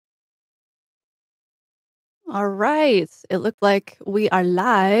All right. It looked like we are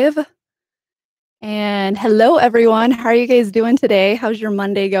live. And hello, everyone. How are you guys doing today? How's your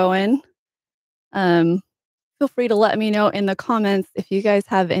Monday going? Um, Feel free to let me know in the comments if you guys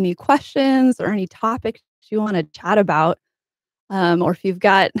have any questions or any topics you want to chat about, or if you've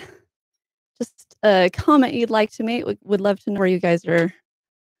got just a comment you'd like to make. Would love to know where you guys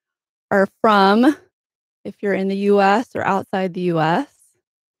are from, if you're in the U.S. or outside the U.S.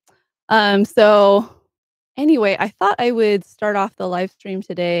 So anyway, I thought I would start off the live stream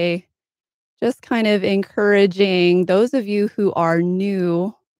today just kind of encouraging those of you who are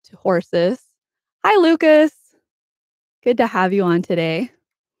new to horses. Hi, Lucas. Good to have you on today.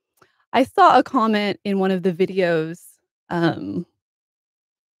 I saw a comment in one of the videos, um,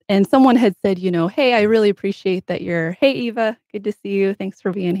 and someone had said, hey, I really appreciate that hey, Eva, good to see you. Thanks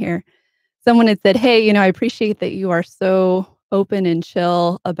for being here. Someone had said, hey, I appreciate that you are so open and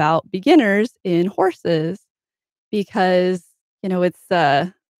chill about beginners in horses because,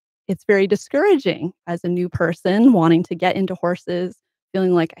 it's very discouraging as a new person wanting to get into horses,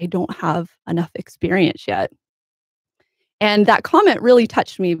 feeling like I don't have enough experience yet. And that comment really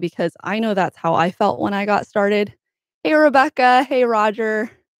touched me because I know that's how I felt when I got started. Hey, Rebecca. Hey,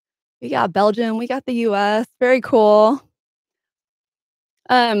 Roger. We got Belgium. We got the US. Very cool.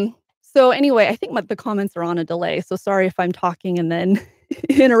 So anyway, I think the comments are on a delay. So sorry if I'm talking and then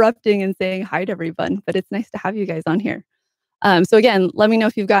interrupting and saying hi to everyone, but it's nice to have you guys on here. So again, let me know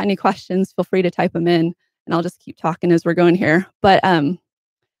if you've got any questions. Feel free to type them in, and I'll just keep talking as we're going here. But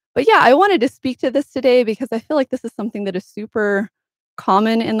yeah, I wanted to speak to this today because I feel like this is something that is super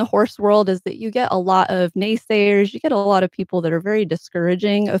common in the horse world. Is that you get a lot of naysayers, you get a lot of people that are very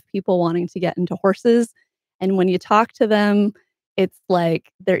discouraging of people wanting to get into horses, and when you talk to them, it's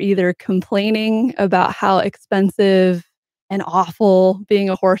like they're either complaining about how expensive and awful being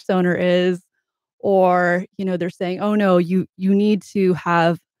a horse owner is, or they're saying, oh no, you need to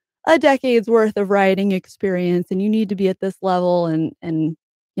have a decade's worth of riding experience and you need to be at this level, and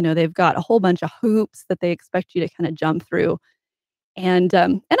they've got a whole bunch of hoops that they expect you to kind of jump through. And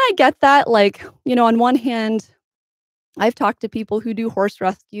I get that. Like, on one hand, I've talked to people who do horse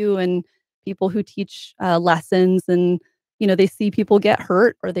rescue and people who teach lessons, and they see people get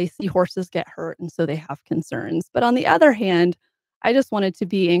hurt or they see horses get hurt, and so they have concerns. But on the other hand, I just wanted to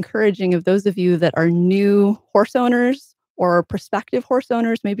be encouraging of those of you that are new horse owners or prospective horse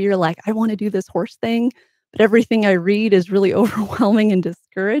owners. Maybe you're like, I want to do this horse thing, but everything I read is really overwhelming and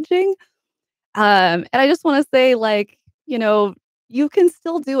discouraging. And I just want to say, like, you can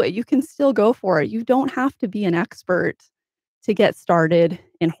still do it. You can still go for it. You don't have to be an expert to get started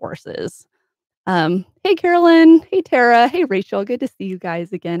in horses. Hey, Carolyn. Hey, Tara. Hey, Rachel. Good to see you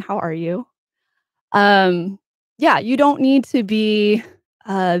guys again. How are you? Yeah, you don't need to be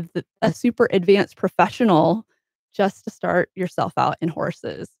a super advanced professional just to start yourself out in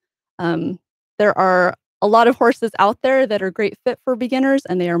horses. There are a lot of horses out there that are great fit for beginners,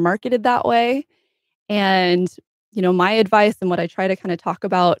 and they are marketed that way. And, my advice and what I try to kind of talk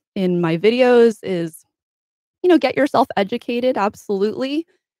about in my videos is, get yourself educated. Absolutely.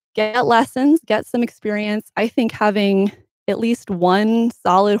 Get lessons, get some experience. I think having at least one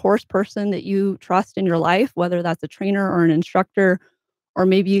solid horse person that you trust in your life, whether that's a trainer or an instructor, or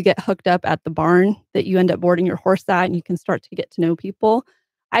maybe you get hooked up at the barn that you end up boarding your horse at and you can start to get to know people.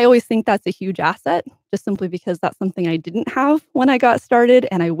 I always think that's a huge asset, just simply because that's something I didn't have when I got started.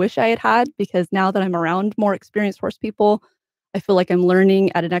 And I wish I had, because now that I'm around more experienced horse people, I feel like I'm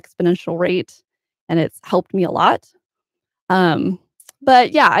learning at an exponential rate and it's helped me a lot.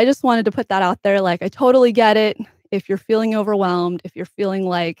 But yeah, I just wanted to put that out there. Like, I totally get it. If you're feeling overwhelmed, if you're feeling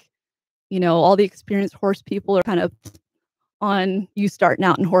like, all the experienced horse people are kind of on you starting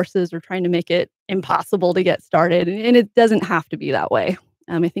out in horses or trying to make it impossible to get started. And it doesn't have to be that way.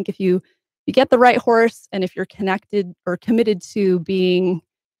 I think if you get the right horse, and if you're connected or committed to being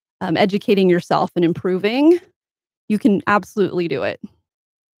educating yourself and improving, you can absolutely do it.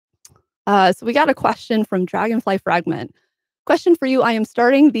 So we got a question from Dragonfly Fragment. Question for you. I am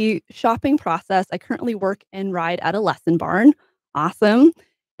starting the shopping process. I currently work and ride at a lesson barn. Awesome.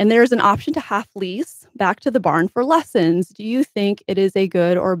 And there's an option to half lease back to the barn for lessons. Do you think it is a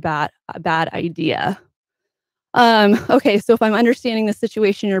good or bad idea? Okay, so if I'm understanding the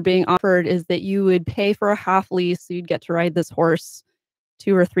situation you're being offered is that you would pay for a half lease, so you'd get to ride this horse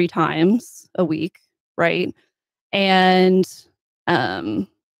 2 or 3 times a week, right? And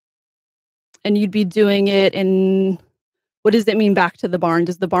you'd be doing it in, what does it mean back to the barn?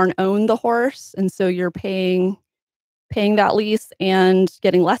 Does the barn own the horse? And so you're paying that lease and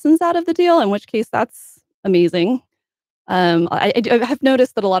getting lessons out of the deal, in which case that's amazing. I have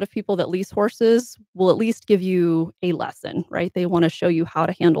noticed that a lot of people that lease horses will at least give you a lesson, right? They wanna show you how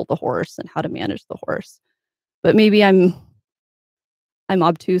to handle the horse and how to manage the horse. But maybe I'm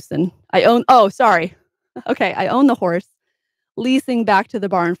obtuse and I own oh, sorry. Okay, I own the horse, leasing back to the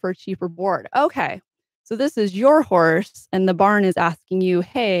barn for a cheaper board. Okay. So this is your horse and the barn is asking you,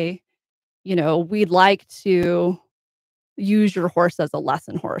 "Hey, we'd like to use your horse as a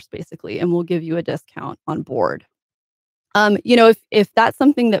lesson horse, basically, and we'll give you a discount on board." If that's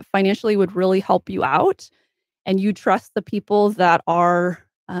something that financially would really help you out and you trust the people that are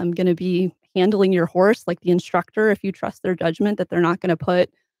going to be handling your horse, like the instructor, if you trust their judgment that they're not going to put,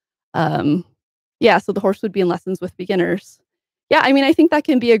 um, yeah, so the horse would be in lessons with beginners. Yeah, I mean, I think that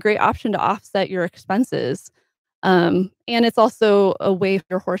can be a great option to offset your expenses. And it's also a way for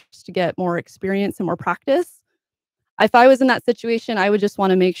your horse to get more experience and more practice. If I was in that situation, I would just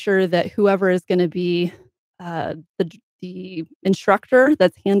wanna make sure that whoever is gonna be, the instructor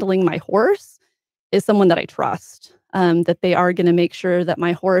that's handling my horse is someone that I trust, that they are gonna make sure that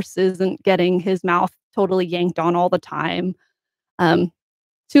my horse isn't getting his mouth totally yanked on all the time. Um,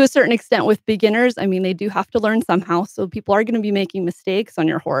 to a certain extent with beginners, I mean, they do have to learn somehow, so people are gonna be making mistakes on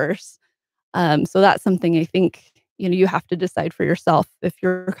your horse. So that's something I think, you have to decide for yourself if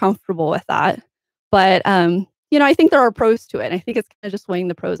you're comfortable with that. But, I think there are pros to it. And I think it's kinda just weighing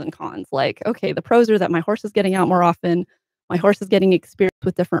the pros and cons. Like, okay, the pros are that my horse is getting out more often, my horse is getting experience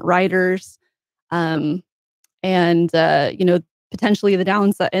with different riders, um, and, potentially the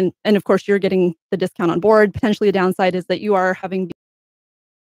downside and of course, you're getting the discount on board. Potentially the downside is that you are having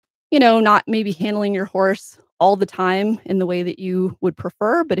not maybe handling your horse all the time in the way that you would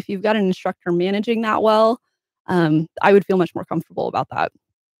prefer, but if you've got an instructor managing that well, I would feel much more comfortable about that.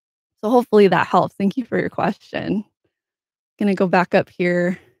 So hopefully that helps. Thank you for your question. Gonna go back up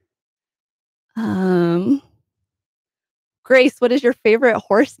here. Um, Grace, what is your favorite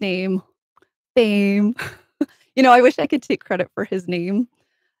horse name? Same. I wish I could take credit for his name,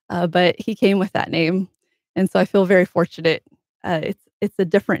 but he came with that name, and so I feel very fortunate. It's a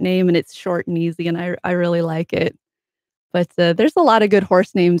different name and it's short and easy, and I really like it. But, there's a lot of good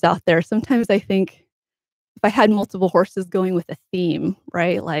horse names out there. Sometimes I think if I had multiple horses going with a theme,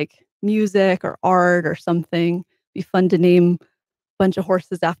 right, like music or art or something, it'd be fun to name a bunch of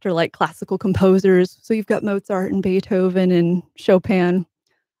horses after, like, classical composers. So you've got Mozart and Beethoven and Chopin.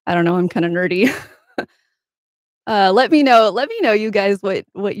 I don't know, I'm kinda nerdy. Let me know you guys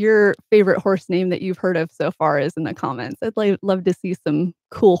what your favorite horse name that you've heard of so far is in the comments. I'd love to see some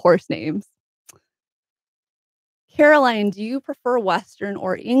cool horse names. Caroline, do you prefer Western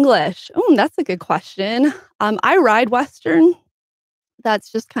or English? Oh, that's a good question. I ride Western.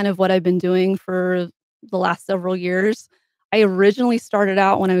 That's just kind of what I've been doing for the last several years. I originally started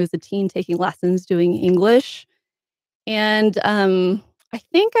out when I was a teen taking lessons doing English. And I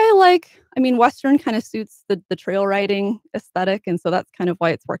mean, Western kind of suits the trail riding aesthetic. And so that's kind of why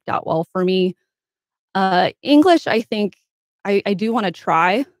it's worked out well for me. English, I think I do wanna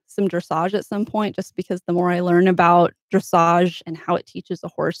try some dressage at some point just because the more I learn about dressage and how it teaches a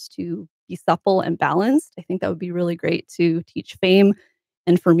horse to be supple and balanced, I think that would be really great to teach fame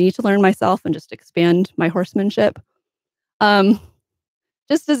and for me to learn myself and just expand my horsemanship. Um,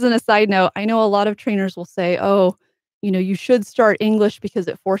 just as an aside note, I know a lot of trainers will say, "Oh, you should start English because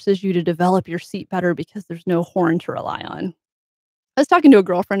it forces you to develop your seat better because there's no horn to rely on." I was talking to a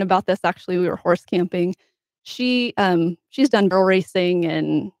girlfriend about this, actually, we were horse camping. She's done barrel racing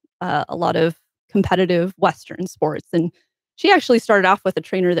and, a lot of competitive Western sports, and she actually started off with a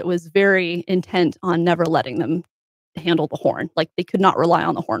trainer that was very intent on never letting them handle the horn, like, they could not rely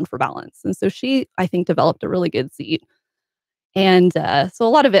on the horn for balance, and so she, I think, developed a really good seat, and, so a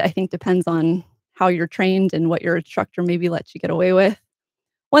lot of it, I think, depends on how you're trained and what your instructor maybe lets you get away with.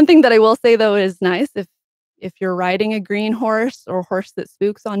 One thing that I will say, though, is nice if you're riding a green horse or a horse that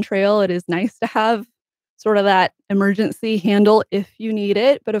spooks on trail, it is nice to have sort of that emergency handle if you need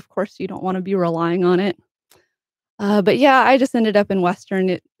it, but of course, you don't wanna be relying on it. But yeah, I just ended up in Western.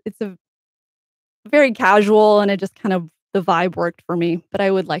 It's a very casual and it just kind of the vibe worked for me, but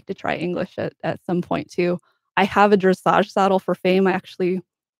I would like to try English at some point too. I have a dressage saddle for fame. I actually,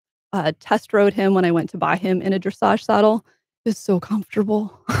 test rode him when I went to buy him in a dressage saddle. It was so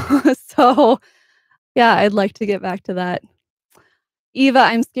comfortable. So, yeah, I'd like to get back to that. Eva,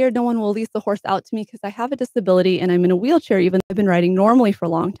 I'm scared no one will lease the horse out to me because I have a disability and I'm in a wheelchair even though I've been riding normally for a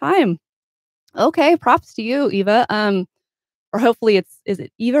long time. Okay, props to you, Eva. Or hopefully is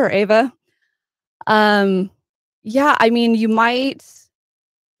it Eva or Ava? Um, yeah, I mean, you might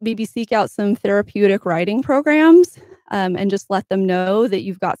maybe seek out some therapeutic riding programs, and just let them know that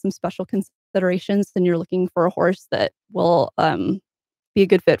you've got some special considerations and you're looking for a horse that will be a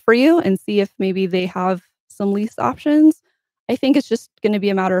good fit for you and see if maybe they have some lease options. I think it's just going to be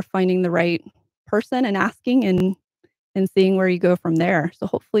a matter of finding the right person and asking and seeing where you go from there. So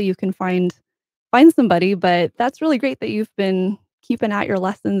hopefully you can find somebody, but that's really great that you've been keeping at your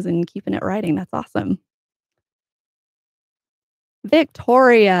lessons and keeping it riding. That's awesome.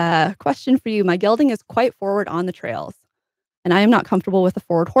 Victoria, question for you. My gelding is quite forward on the trails, and I am not comfortable with the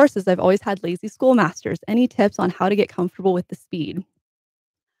forward horses. I've always had lazy schoolmasters. Any tips on how to get comfortable with the speed?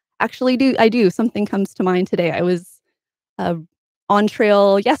 Actually, do I do. Something comes to mind today. I was uh, on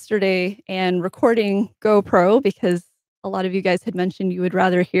trail yesterday and recording GoPro because a lot of you guys had mentioned you would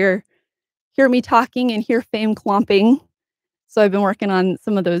rather hear me talking and hear Fame clomping. So I've been working on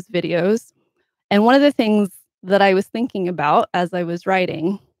some of those videos. And one of the things that I was thinking about as I was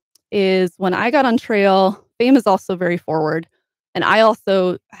writing is when I got on trail, Fame is also very forward. And I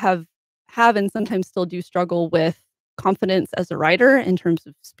also have and sometimes still do struggle with confidence as a rider in terms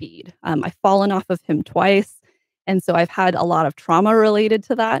of speed. I've fallen off of him twice. And so I've had a lot of trauma related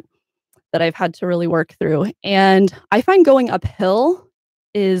to that I've had to really work through. And I find going uphill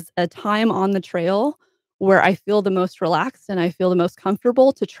is a time on the trail where I feel the most relaxed and I feel the most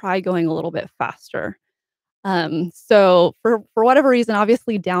comfortable to try going a little bit faster. So for whatever reason,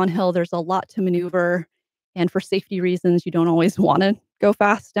 obviously downhill, there's a lot to maneuver. And for safety reasons, you don't always want to go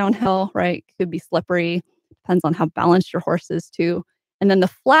fast downhill, right? Could be slippery. Depends on how balanced your horse is too. And then the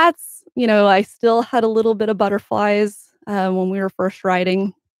flats, I still had a little bit of butterflies when we were first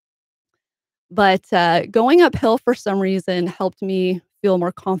riding. But going uphill for some reason helped me feel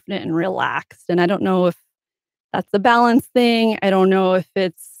more confident and relaxed. And I don't know if that's a balance thing. I don't know if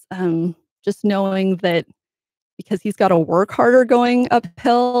it's just knowing that because he's got to work harder going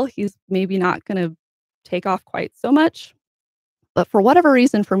uphill, he's maybe not going to take off quite so much. But for whatever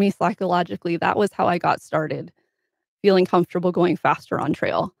reason, for me, psychologically, that was how I got started feeling comfortable going faster on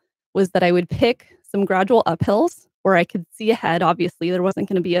trail, was that I would pick some gradual uphills where I could see ahead. Obviously, there wasn't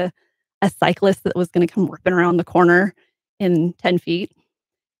going to be a cyclist that was going to come ripping around the corner in 10 feet.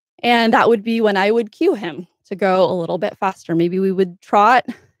 And that would be when I would cue him to go a little bit faster. Maybe we would trot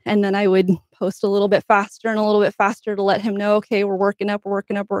and then I would post a little bit faster and a little bit faster to let him know, okay, we're working up, we're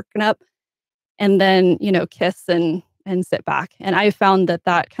working up, we're working up. And then, kiss and sit back. And I found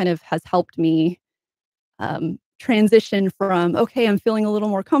that kind of has helped me transition from, okay, I'm feeling a little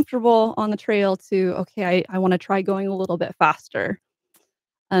more comfortable on the trail to, okay, I want to try going a little bit faster.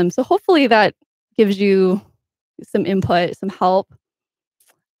 So hopefully that gives you some input, some help.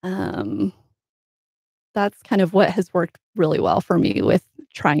 Um, that's kind of what has worked really well for me with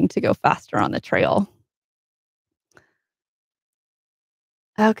trying to go faster on the trail.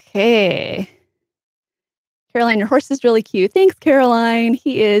 Okay. Caroline, your horse is really cute. Thanks, Caroline.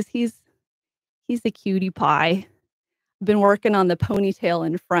 He is. He's a cutie pie. Been working on the ponytail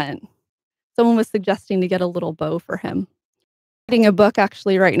in front. Someone was suggesting to get a little bow for him. Reading a book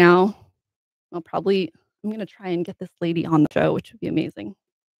actually right now. I'm going to try and get this lady on the show, which would be amazing.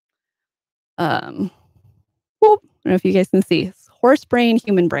 Well, I don't know if you guys can see. It's Horse Brain,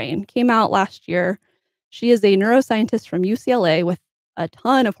 Human Brain. Came out last year. She is a neuroscientist from UCLA with a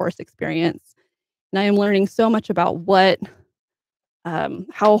ton of horse experience. And I am learning so much about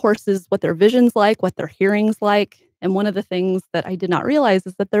how horses, what their vision's like, what their hearing's like. And one of the things that I did not realize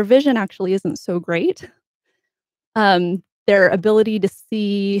is that their vision actually isn't so great. Their ability to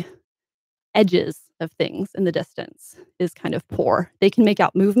see edges of things in the distance is kind of poor. They can make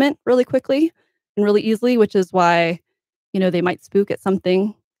out movement really quickly and really easily, which is why, they might spook at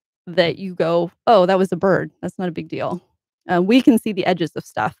something that you go, oh, that was a bird. That's not a big deal. We can see the edges of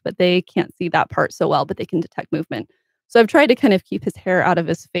stuff, but they can't see that part so well, but they can detect movement. So I've tried to kind of keep his hair out of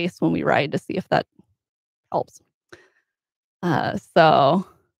his face when we ride to see if that helps. So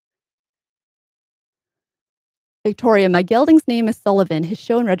Victoria, my gelding's name is Sullivan. His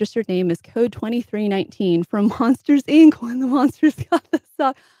show and registered name is Code 2319 from Monsters Inc. When the monsters got this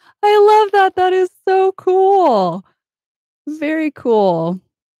up. I love that. That is so cool. Very cool.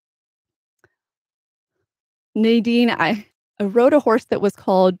 Nadine, I rode a horse that was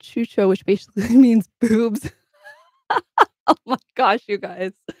called Chucho, which basically means boobs. Oh my gosh, you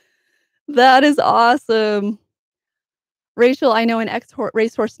guys. That is awesome. Rachel, I know an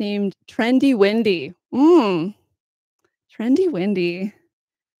racehorse named Trendy Windy. Trendy Windy.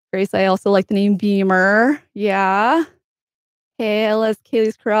 Grace, I also like the name Beamer. Yeah. Hey, LS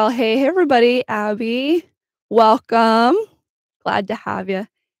Kaylee's Corral. Hey, everybody. Abby, welcome. Glad to have you.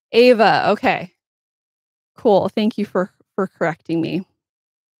 Ava, okay. Cool. Thank you for correcting me.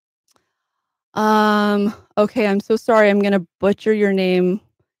 Okay, I'm so sorry. I'm gonna butcher your name.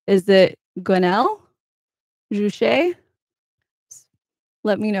 Is it Gwenelle? Juche?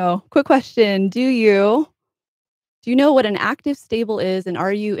 Let me know. Quick question. Do you know what an active stable is, and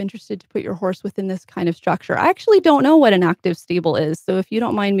are you interested to put your horse within this kind of structure? I actually don't know what an active stable is, so if you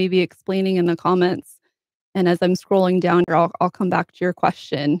don't mind maybe explaining in the comments, and as I'm scrolling down here, I'll come back to your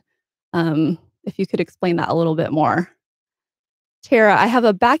question. If you could explain that a little bit more. Tara, I have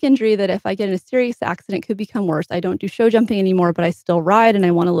a back injury that if I get in a serious accident could become worse. I don't do show jumping anymore, but I still ride and I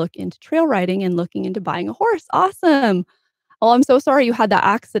want to look into trail riding and looking into buying a horse. Awesome. Oh, I'm so sorry you had that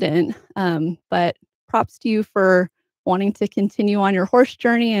accident. But props to you for wanting to continue on your horse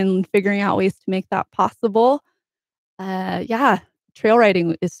journey and figuring out ways to make that possible. Yeah, trail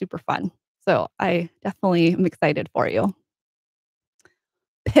riding is super fun. So I definitely am excited for you.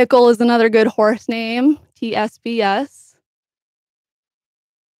 Pickle is another good horse name. TSBS.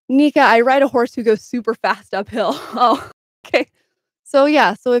 Nika, I ride a horse who goes super fast uphill. Oh, okay. So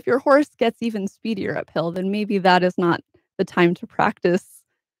yeah, so if your horse gets even speedier uphill, then maybe that is not the time to practice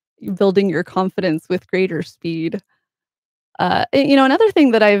building your confidence with greater speed. Another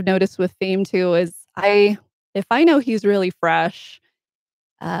thing that I've noticed with Fame too is if I know he's really fresh,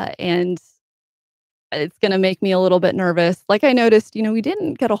 and it's gonna make me a little bit nervous. Like I noticed, we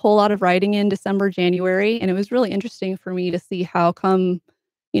didn't get a whole lot of riding in December, January, and it was really interesting for me to see how come,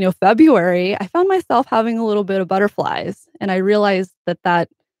 February, I found myself having a little bit of butterflies. And I realized that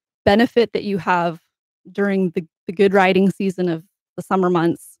benefit that you have during the good riding season of the summer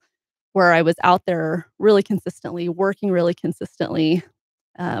months, where I was out there really consistently, working really consistently.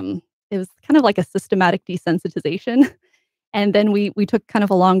 It was kind of like a systematic desensitization. And then we took kind of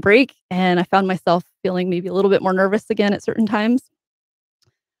a long break, and I found myself feeling maybe a little bit more nervous again at certain times.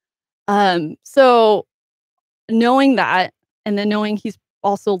 So knowing that, and then knowing he's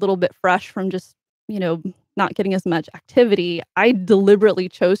also a little bit fresh from just, you know, not getting as much activity, I deliberately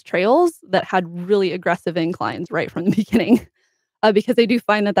chose trails that had really aggressive inclines right from the beginning, because I do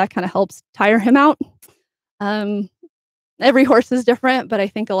find that kind of helps tire him out. Um, every horse is different, but I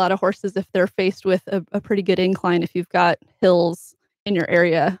think a lot of horses, if they're faced with a pretty good incline, if you've got hills in your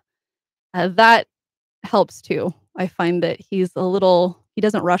area, that helps too. I find that he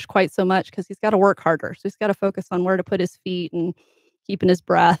doesn't rush quite so much because he's got to work harder. So he's got to focus on where to put his feet and keeping his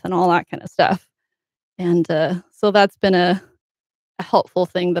breath and all that kind of stuff. And so that's been a helpful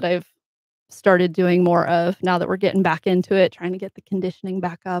thing that I've started doing more of now that we're getting back into it, trying to get the conditioning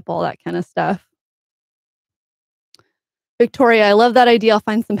back up, all that kind of stuff. Victoria, I love that idea. I'll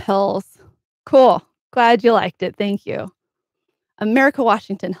find some hills. Cool. Glad you liked it. Thank you. America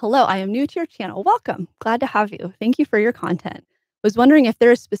Washington. Hello, I am new to your channel. Welcome. Glad to have you. Thank you for your content. Was wondering if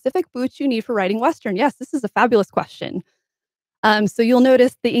there are specific boots you need for riding Western. Yes, this is a fabulous question. So you'll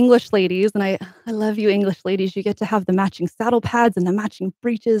notice the English ladies, and I love you English ladies. You get to have the matching saddle pads and the matching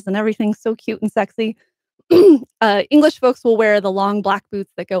breeches and everything so cute and sexy. English folks will wear the long black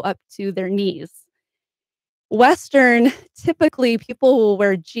boots that go up to their knees. Western, typically people will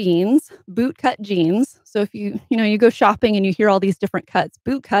wear jeans, boot cut jeans. So if you go shopping and you hear all these different cuts,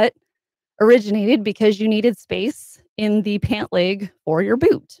 boot cut originated because you needed space in the pant leg for your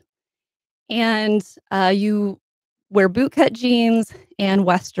boot. And you wear boot cut jeans and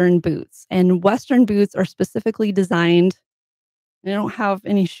Western boots. And Western boots are specifically designed. I don't have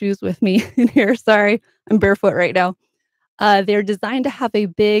any shoes with me in here. Sorry, I'm barefoot right now. They're designed to have a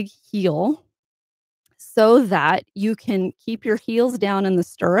big heel so that you can keep your heels down in the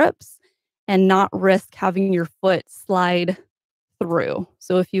stirrups and not risk having your foot slide through.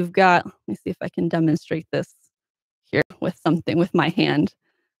 So if you've got, let me see if I can demonstrate this here with something with my hand.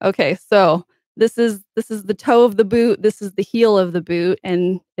 Okay, so this is the toe of the boot, this is the heel of the boot,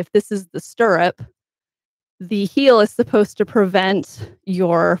 and if this is the stirrup, the heel is supposed to prevent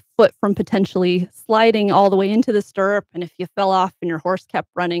your foot from potentially sliding all the way into the stirrup, and if you fell off and your horse kept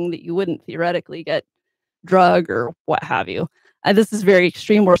running, that you wouldn't theoretically get drug or what have you. This is very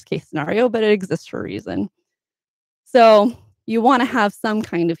extreme worst case scenario, but it exists for a reason. So you want to have some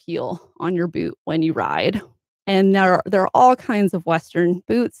kind of heel on your boot when you ride. And there are all kinds of Western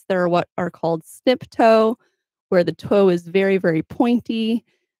boots. There are what are called snip toe, where the toe is very, very pointy.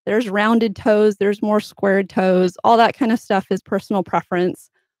 There's rounded toes. There's more squared toes. All that kind of stuff is personal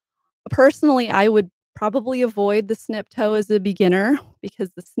preference. Personally, I would probably avoid the snip toe as a beginner because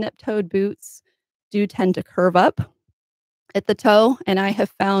the snip toed boots do tend to curve up at the toe. And I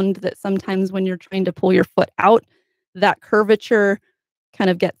have found that sometimes when you're trying to pull your foot out, that curvature kind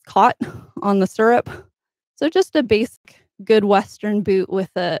of gets caught on the stirrup. So just a basic good Western boot with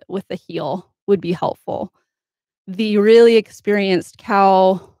a heel would be helpful. The really experienced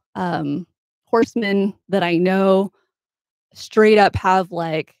cow horsemen that I know straight up have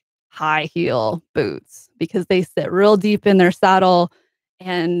like high heel boots because they sit real deep in their saddle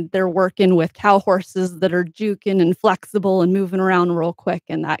and they're working with cow horses that are juking and flexible and moving around real quick.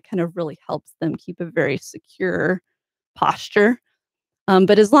 And that kind of really helps them keep a very secure posture.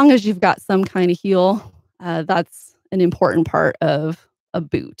 But as long as you've got some kind of heel, that's an important part of a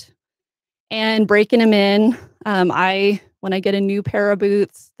boot. And breaking them in, when I get a new pair of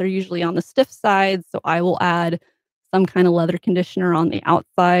boots, they're usually on the stiff side, so I will add some kind of leather conditioner on the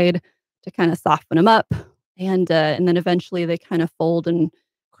outside to kind of soften them up, and then eventually they kind of fold and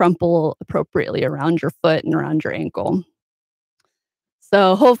crumple appropriately around your foot and around your ankle.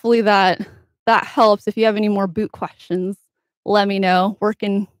 So hopefully that helps. If you have any more boot questions, let me know.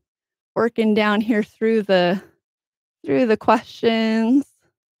 Working down here through the questions.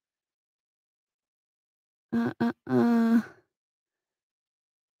 Uh, uh, uh.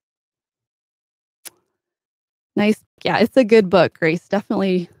 Nice. Yeah, it's a good book, Grace.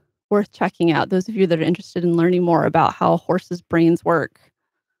 Definitely worth checking out. Those of you that are interested in learning more about how horses' brains work,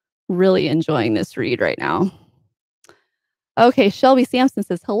 really enjoying this read right now. Okay, Shelby Sampson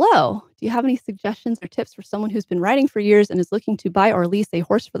says, hello. Do you have any suggestions or tips for someone who's been riding for years and is looking to buy or lease a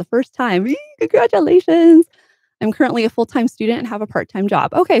horse for the first time? Eee, congratulations. I'm currently a full-time student and have a part-time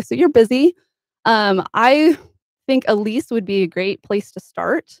job. Okay, so you're busy. I think a lease would be a great place to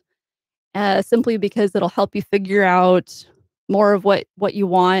start, simply because it'll help you figure out more of what you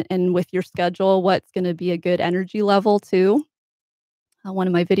want, and with your schedule, what's going to be a good energy level too. One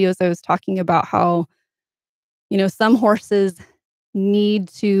of my videos, I was talking about how, some horses need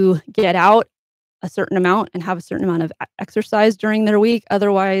to get out a certain amount and have a certain amount of exercise during their week.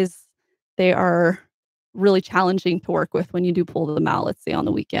 Otherwise, they are really challenging to work with when you do pull them out, let's say on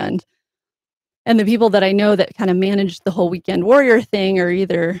the weekend. And the people that I know that kind of manage the whole weekend warrior thing are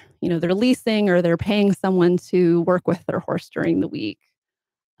either, they're leasing or they're paying someone to work with their horse during the week.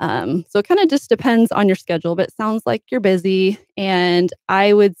 So it kind of just depends on your schedule, but it sounds like you're busy. And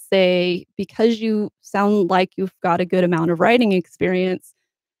I would say, because you sound like you've got a good amount of riding experience,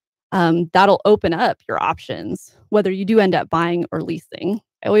 that'll open up your options, whether you do end up buying or leasing.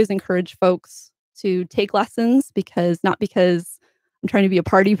 I always encourage folks to take lessons, not because I'm trying to be a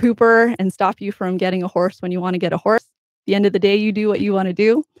party pooper and stop you from getting a horse when you want to get a horse. At the end of the day, you do what you want to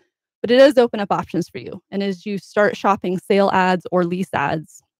do, but it does open up options for you. And as you start shopping sale ads or lease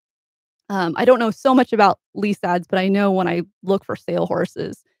ads, I don't know so much about lease ads, but I know when I look for sale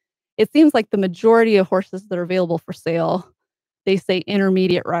horses, it seems like the majority of horses that are available for sale, they say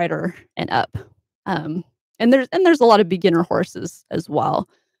intermediate rider and up. Um, and there's a lot of beginner horses as well,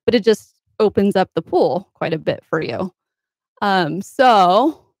 but it just opens up the pool quite a bit for you.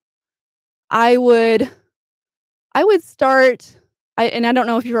 So I would start. I don't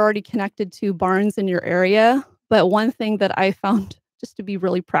know if you're already connected to barns in your area, but one thing that I found, just to be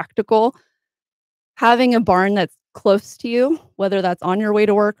really practical, having a barn that's close to you, whether that's on your way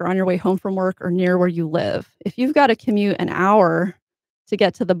to work or on your way home from work or near where you live. If you've got to commute an hour to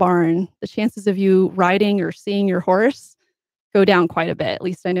get to the barn, the chances of you riding or seeing your horse go down quite a bit. At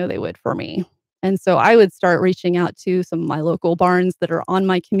least I know they would for me. And so I would start reaching out to some of my local barns that are on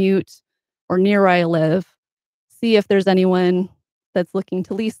my commute or near where I live, see if there's anyone that's looking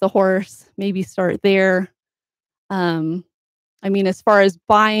to lease the horse, maybe start there. As far as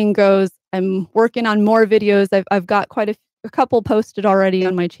buying goes, I'm working on more videos. I've got quite a couple posted already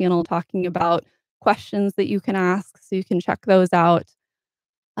on my channel talking about questions that you can ask, so you can check those out.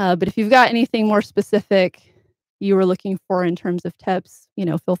 But if you've got anything more specific you were looking for in terms of tips,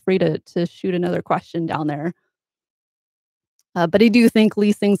 feel free to shoot another question down there. But I do think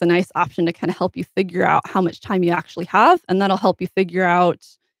leasing's a nice option to kind of help you figure out how much time you actually have, and that'll help you figure out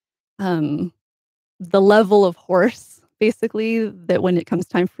the level of horse, basically, that when it comes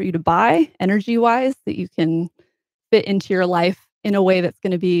time for you to buy, energy-wise, that you can fit into your life in a way that's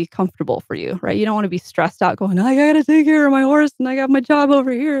going to be comfortable for you, right? You don't want to be stressed out going, I got to take care of my horse and I got my job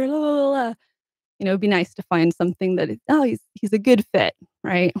over here. La, la, la, la. It'd be nice to find something that he's a good fit,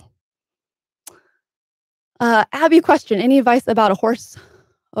 right? Abby question, any advice about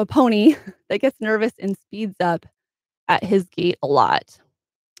a pony that gets nervous and speeds up at his gait a lot?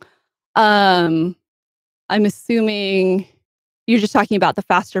 I'm assuming you're just talking about the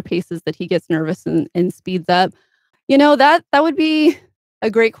faster paces that he gets nervous and speeds up. That would be a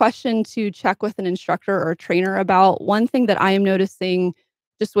great question to check with an instructor or a trainer about. One thing that I am noticing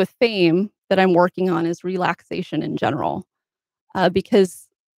just with Fame that I'm working on is relaxation in general. Because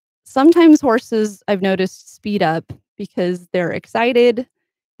sometimes horses, I've noticed, speed up because they're excited,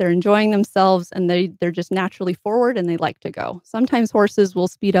 they're enjoying themselves, and they're just naturally forward and they like to go. Sometimes horses will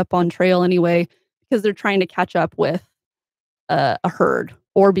speed up on trail anyway because they're trying to catch up with a herd,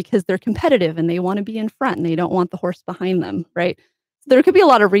 or because they're competitive and they want to be in front and they don't want the horse behind them, right? So there could be a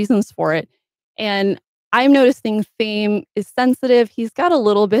lot of reasons for it. And I'm noticing Fame is sensitive. He's got a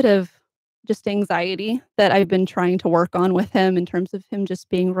little bit of just anxiety that I've been trying to work on with him in terms of him just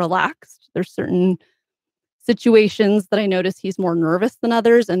being relaxed. There's certain situations that I notice he's more nervous than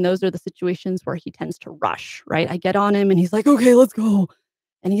others, and those are the situations where he tends to rush, right? I get on him and he's like, "Okay, let's go."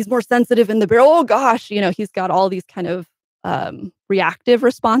 And he's more sensitive in the barrel. Oh gosh, he's got all these kind of reactive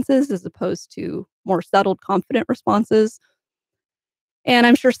responses as opposed to more settled, confident responses. And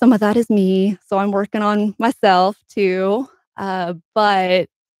I'm sure some of that is me. So I'm working on myself too. But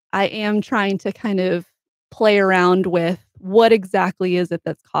I am trying to kind of play around with what exactly is it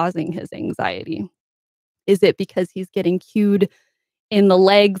that's causing his anxiety. Is it because he's getting cued in the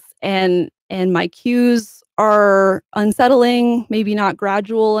legs and my cues are unsettling, maybe not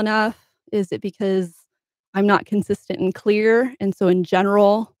gradual enough? Is it because I'm not consistent and clear? And so in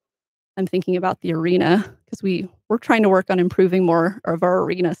general, I'm thinking about the arena because we're trying to work on improving more of our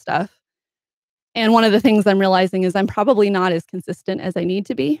arena stuff. And one of the things I'm realizing is I'm probably not as consistent as I need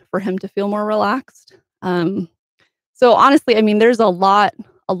to be for him to feel more relaxed. So honestly, I mean, there's a lot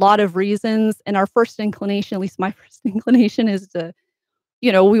of reasons. And our first inclination, at least my first inclination, is to,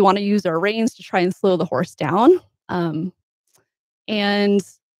 we want to use our reins to try and slow the horse down. Um, and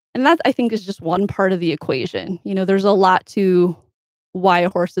and that I think is just one part of the equation. There's a lot to why a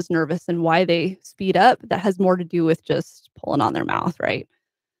horse is nervous and why they speed up that has more to do with just pulling on their mouth, right?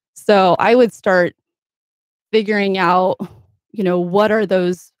 So I would start figuring out, what are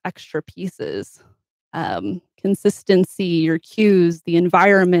those extra pieces? Consistency, your cues, the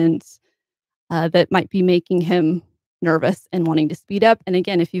environment that might be making him nervous and wanting to speed up. And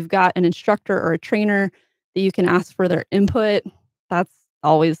again, if you've got an instructor or a trainer that you can ask for their input, that's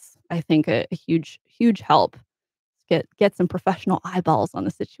always, I think, a huge, huge help. Get some professional eyeballs on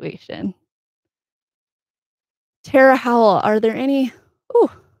the situation. Tara Howell, are there any?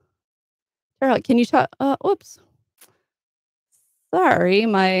 Oh, Tara, can you talk? Whoops. Sorry,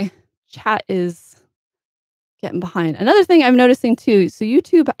 my chat is getting behind. Another thing I'm noticing too, so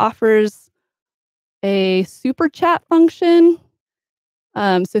YouTube offers a super chat function.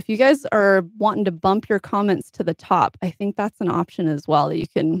 So if you guys are wanting to bump your comments to the top, I think that's an option as well that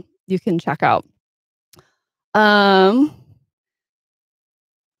you can check out. Um,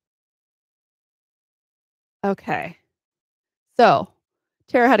 okay. So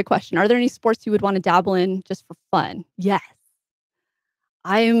Tara had a question. Are there any sports you would want to dabble in just for fun? Yes.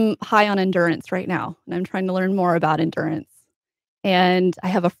 I'm high on endurance right now, and I'm trying to learn more about endurance. And I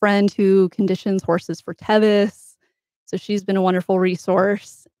have a friend who conditions horses for Tevis. So she's been a wonderful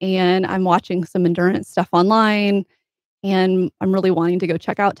resource. And I'm watching some endurance stuff online. And I'm really wanting to go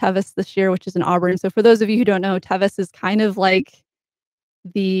check out Tevis this year, which is in Auburn. So for those of you who don't know, Tevis is kind of like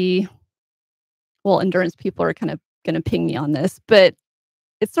the, well, endurance people are kind of going to ping me on this, but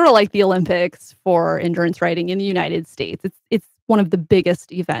it's sort of like the Olympics for endurance riding in the United States. It's one of the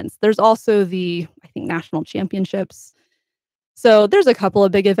biggest events. There's also the, I think, national championships. So there's a couple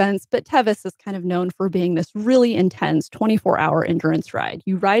of big events, but Tevis is kind of known for being this really intense 24-hour endurance ride.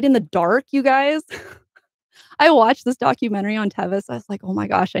 You ride in the dark, you guys. I watched this documentary on Tevis. I was like, oh my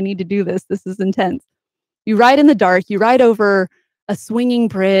gosh, I need to do this. This is intense. You ride in the dark, you ride over a swinging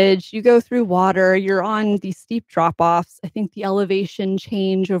bridge, you go through water, you're on these steep drop-offs. I think the elevation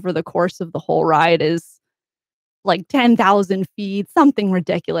change over the course of the whole ride is like 10,000 feet, something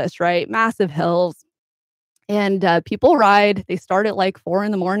ridiculous, right? Massive hills. And people ride, they start at like 4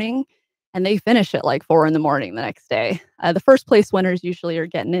 in the morning and they finish at like 4 in the morning the next day. The first place winners usually are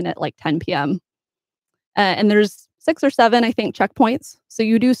getting in at like 10 p.m. And there's 6 or 7, I think, checkpoints. So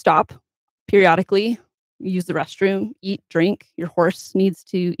you do stop periodically, use the restroom, eat, drink. Your horse needs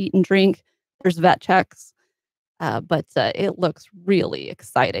to eat and drink. There's vet checks. But it looks really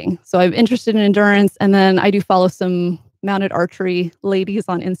exciting. So I'm interested in endurance. And then I do follow some mounted archery ladies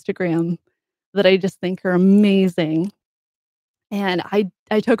on Instagram that I just think are amazing. And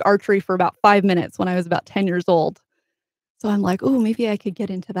I took archery for about 5 minutes when I was about 10 years old. So I'm like, oh, maybe I could get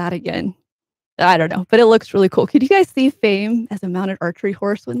into that again. I don't know, but it looks really cool. Could you guys see Fame as a mounted archery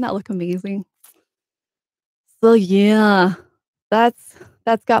horse? Wouldn't that look amazing? So yeah, that's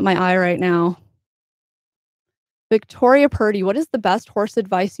got my eye right now. Victoria Purdy, what is the best horse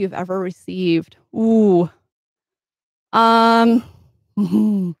advice you've ever received? Ooh. Um,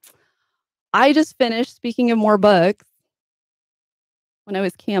 I just finished, speaking of more books, when I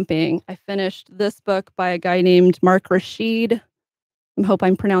was camping, I finished this book by a guy named Mark Rashid. I hope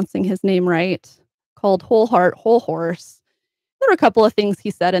I'm pronouncing his name right, called Whole Heart, Whole Horse. There were a couple of things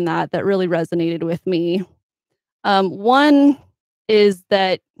he said in that really resonated with me. One is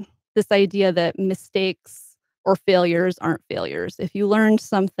that this idea that mistakes or failures aren't failures. If you learned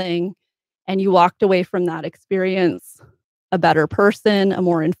something and you walked away from that experience a better person, a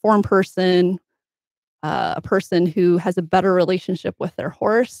more informed person, a person who has a better relationship with their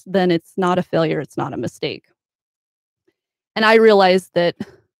horse, then it's not a failure, it's not a mistake. And I realized that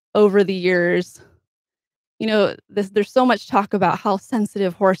over the years, there's so much talk about how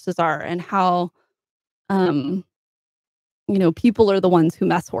sensitive horses are and how, um, people are the ones who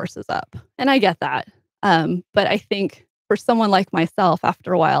mess horses up. And I get that. But I think for someone like myself,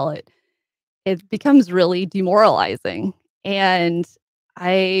 after a while, it becomes really demoralizing. And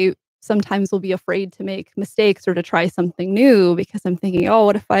I sometimes will be afraid to make mistakes or to try something new because I'm thinking, oh,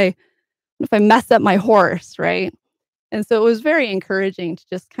 what if I mess up my horse, right? And so it was very encouraging to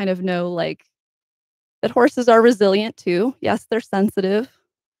just kind of know like that horses are resilient too. Yes, they're sensitive,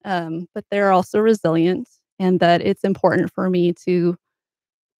 but they're also resilient, and that it's important for me to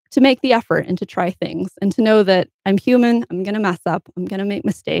make the effort and to try things and to know that I'm human. I'm going to mess up. I'm going to make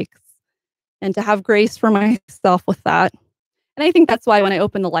mistakes, and to have grace for myself with that. And I think that's why when I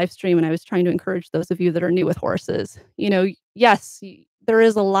opened the live stream and I was trying to encourage those of you that are new with horses, yes, there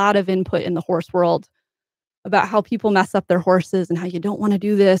is a lot of input in the horse world about how people mess up their horses and how you don't want to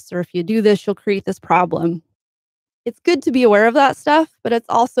do this, or if you do this, you'll create this problem. It's good to be aware of that stuff, but it's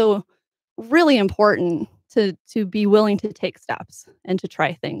also really important to be willing to take steps and to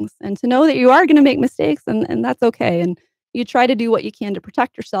try things and to know that you are going to make mistakes, and that's okay. And you try to do what you can to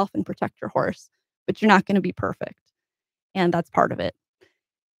protect yourself and protect your horse, but you're not going to be perfect. And that's part of it.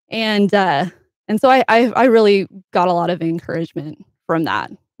 And so I really got a lot of encouragement from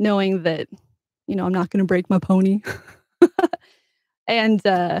that, knowing that, I'm not going to break my pony and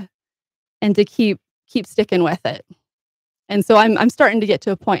and to keep sticking with it. And so I'm starting to get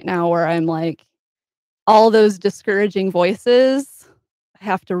to a point now where I'm like, all those discouraging voices, I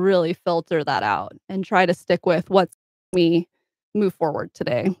have to really filter that out and try to stick with what's me move forward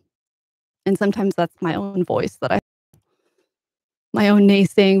today. And sometimes that's my own voice my own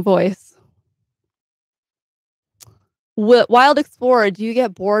naysaying voice. Wild explorer, do you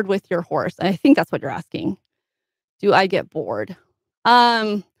get bored with your horse? I think that's what you're asking. Do I get bored?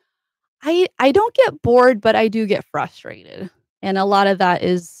 Um, I don't get bored, but I do get frustrated. And a lot of that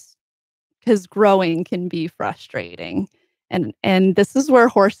is because growing can be frustrating. And this is where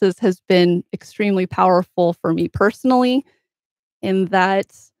horses has been extremely powerful for me personally, in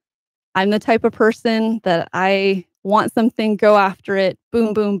that I'm the type of person that I want something, go after it,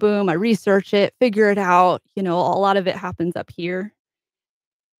 boom, boom, boom. I research it, figure it out. A lot of it happens up here.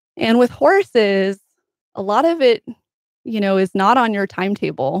 And with horses, a lot of it, is not on your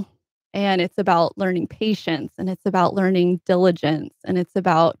timetable. And it's about learning patience, and it's about learning diligence, and it's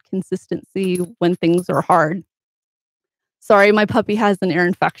about consistency when things are hard. Sorry, my puppy has an ear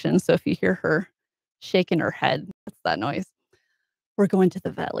infection. So if you hear her shaking her head, that's that noise. We're going to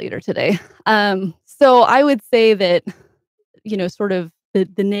the vet later today. So I would say that, sort of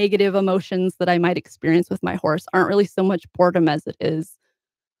the negative emotions that I might experience with my horse aren't really so much boredom as it is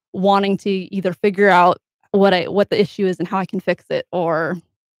wanting to either figure out what the issue is and how I can fix it, or,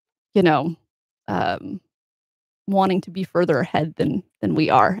 you know, um, wanting to be further ahead than we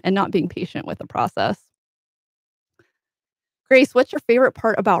are and not being patient with the process. Grace, what's your favorite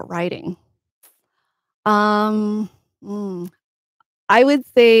part about writing? Um, mm, I would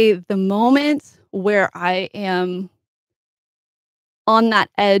say the moment where I am on that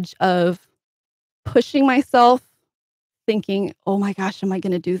edge of pushing myself, thinking, "Oh my gosh, am I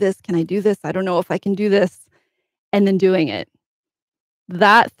gonna do this? Can I do this? I don't know if I can do this," and then doing it.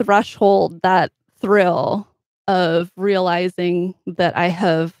 That threshold, that thrill of realizing that I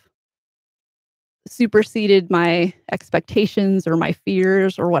have superseded my expectations or my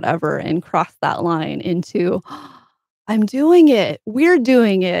fears or whatever and crossed that line into, "I'm doing it. We're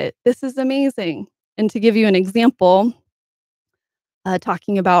doing it. This is amazing." And to give you an example,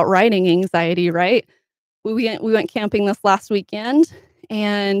 talking about writing anxiety, right? We went camping this last weekend,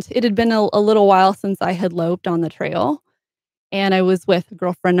 and it had been a little while since I had loped on the trail, and I was with a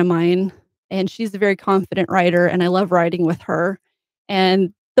girlfriend of mine, and she's a very confident rider, and I love riding with her.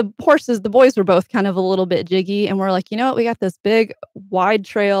 And the boys were both kind of a little bit jiggy, and we're like, "You know what? We got this big, wide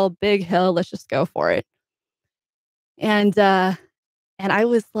trail, big hill. Let's just go for it." And and I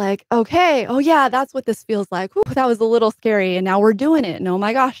was like, "Okay, oh yeah, that's what this feels like. Whew, that was a little scary, and now we're doing it. And oh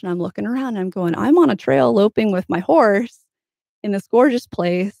my gosh!" And I'm looking around, and I'm going, "I'm on a trail loping with my horse in this gorgeous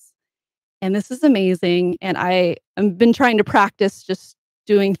place, and this is amazing." And I've been trying to practice just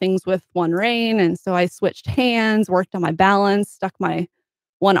doing things with one rein, and so I switched hands, worked on my balance, stuck my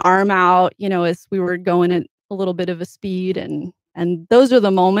one arm out, as we were going at a little bit of a speed, and And those are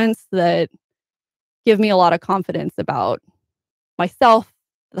the moments that give me a lot of confidence about myself,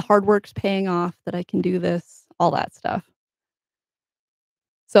 the hard work's paying off, that I can do this, all that stuff.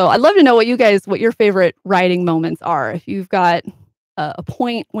 So I'd love to know what your favorite riding moments are. If you've got a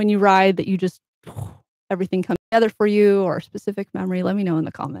point when you ride that you just everything comes together for you or a specific memory, let me know in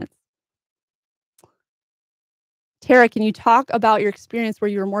the comments. Tara, can you talk about your experience where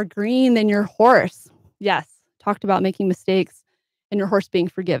you were more green than your horse? Yes, talked about making mistakes and your horse being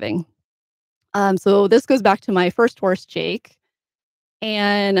forgiving. So this goes back to my first horse, Jake.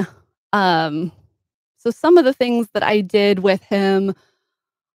 And um, so some of the things that I did with him,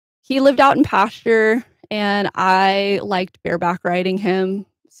 he lived out in pasture and I liked bareback riding him.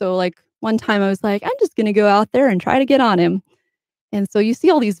 So like one time I was like, I'm just going to go out there and try to get on him. And so you see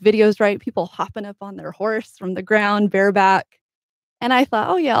all these videos, right? People hopping up on their horse from the ground bareback. And I thought,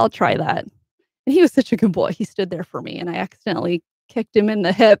 oh yeah, I'll try that. And he was such a good boy. He stood there for me and I accidentally kicked him in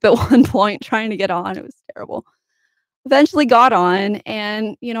the hip at one point trying to get on. It was terrible. Eventually got on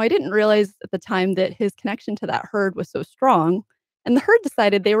and, I didn't realize at the time that his connection to that herd was so strong, and the herd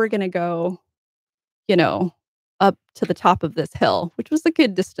decided they were gonna go, you know, up to the top of this hill, which was a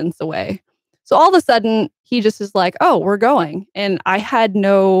good distance away. So all of a sudden, he just is like, "Oh, we're going." And I had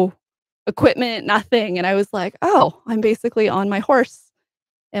no equipment, nothing, and I was like, "Oh, I'm basically on my horse,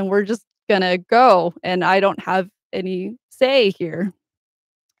 and we're just gonna go, and I don't have any say here."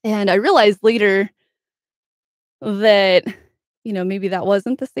 And I realized later that, maybe that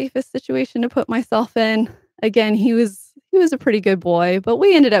wasn't the safest situation to put myself in. Again, he was a pretty good boy, but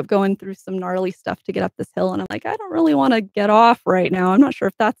we ended up going through some gnarly stuff to get up this hill, and I'm like, "I don't really wanna get off right now. I'm not sure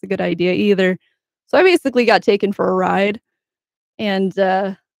if that's a good idea either." So I basically got taken for a ride, and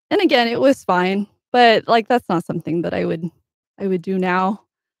again, it was fine, but, like, that's not something that I would do now.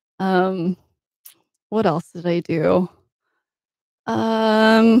 Um, what else did I do?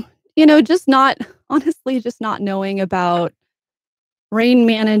 Um, just not honestly, just not knowing about rain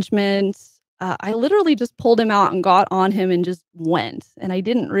management. I literally just pulled him out and got on him and just went, and I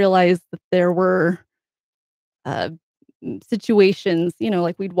didn't realize that there were, uh, situations,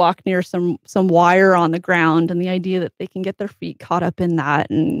 like we'd walk near some wire on the ground, and the idea that they can get their feet caught up in that,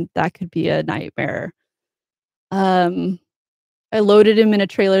 and that could be a nightmare. Um, I loaded him in a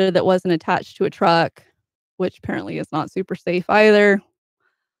trailer that wasn't attached to a truck, which apparently is not super safe either.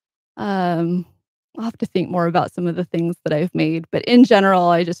 Um, I'll have to think more about some of the things that I've made, but in general,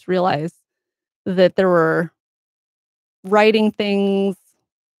 I just realized that there were writing things,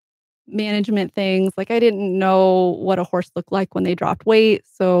 management things. Like I didn't know what a horse looked like when they dropped weight.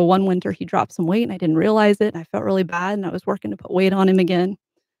 So one winter he dropped some weight and I didn't realize it. And I felt really bad and I was working to put weight on him again.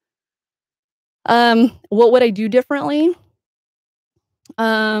 What would I do differently?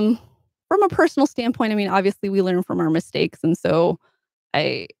 Um, from a personal standpoint, I mean, obviously we learn from our mistakes, and so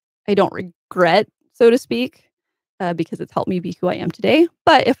I I don't regret, so to speak, because it's helped me be who I am today.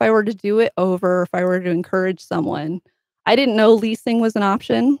 But if I were to do it over, if I were to encourage someone, I didn't know leasing was an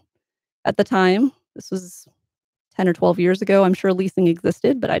option at the time. This was 10 or 12 years ago. I'm sure leasing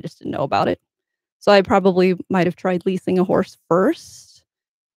existed, but I just didn't know about it. So I probably might have tried leasing a horse first,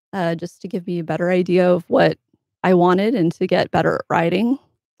 just to give me a better idea of what I wanted and to get better at riding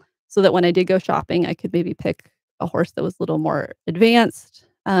so that when I did go shopping, I could maybe pick a horse that was a little more advanced.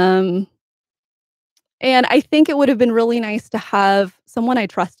 And I think it would have been really nice to have someone I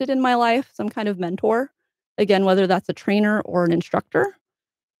trusted in my life, some kind of mentor. Again, whether that's a trainer or an instructor,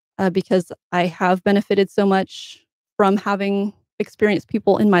 because I have benefited so much from having experienced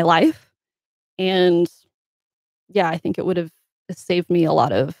people in my life. And yeah, I think it would have saved me a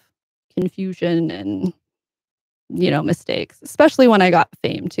lot of confusion and, mistakes, especially when I got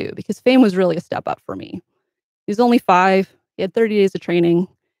Fame too, because Fame was really a step up for me. He was only 5, he had 30 days of training,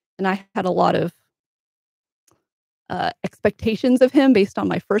 and I had a lot of expectations of him based on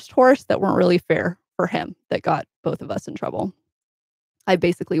my first horse that weren't really fair for him, that got both of us in trouble. I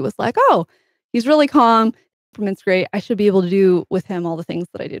basically was like, "Oh, he's really calm, temperament's great. I should be able to do with him all the things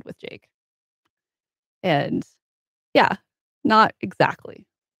that I did with Jake." And yeah, not exactly.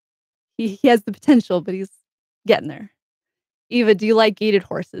 He has the potential, but he's getting there. Eva, do you like gaited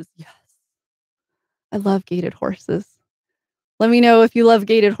horses? Yes, I love gaited horses. Let me know if you love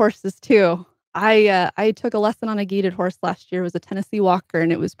gaited horses too. I took a lesson on a gaited horse last year. It was a Tennessee Walker,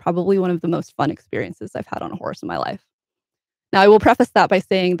 and it was probably one of the most fun experiences I've had on a horse in my life. Now, I will preface that by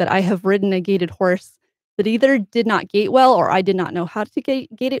saying that I have ridden a gaited horse that either did not gait well or I did not know how to gait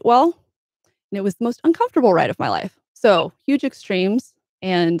it well, and it was the most uncomfortable ride of my life. So, huge extremes,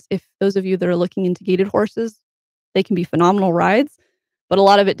 and if those of you that are looking into gaited horses, they can be phenomenal rides, but a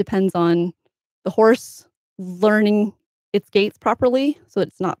lot of it depends on the horse learning its gaits properly, so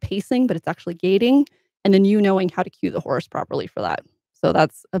it's not pacing, but it's actually gaiting, and then you knowing how to cue the horse properly for that. So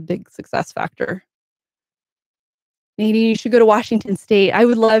that's a big success factor. Maybe you should go to Washington State. I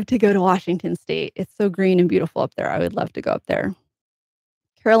would love to go to Washington State. It's so green and beautiful up there. I would love to go up there.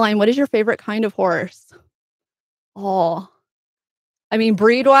 Caroline, what is your favorite kind of horse? Oh, I mean,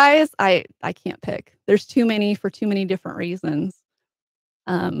 breed-wise, I can't pick. There's too many for too many different reasons.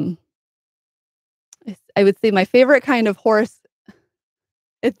 Um, I would say my favorite kind of horse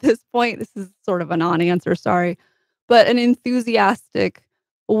at this point, this is sort of a non-answer, sorry, but an enthusiastic,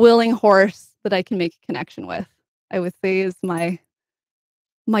 willing horse that I can make a connection with, I would say is my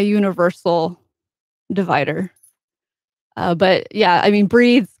universal divider. But yeah, I mean,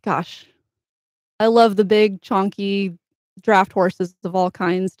 breeds, gosh, I love the big, chonky draft horses of all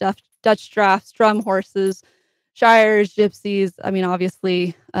kinds, Dutch drafts, drum horses, Shires, gypsies. I mean,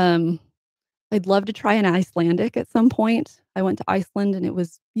 obviously, I'd love to try an Icelandic at some point. I went to Iceland and it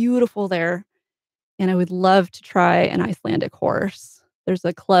was beautiful there, and I would love to try an Icelandic horse. There's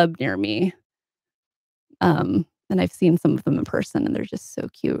a club near me, and I've seen some of them in person, and they're just so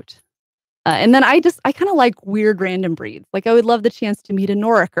cute. And then I kind of like weird random breeds. Like I would love the chance to meet a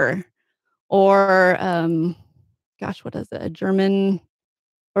Noriker or gosh, what is it? A German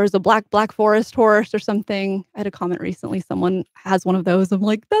or is a black forest horse or something. I had a comment recently. Someone has one of those. I'm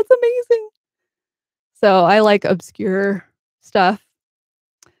like, that's amazing. So I like obscure stuff.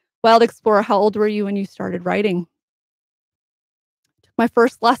 Wild Explorer, how old were you when you started writing? Took my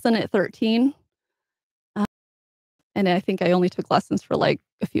first lesson at 13. And I think I only took lessons for like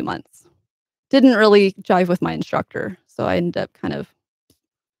a few months. Didn't really jive with my instructor. So I ended up kind of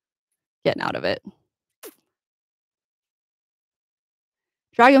getting out of it.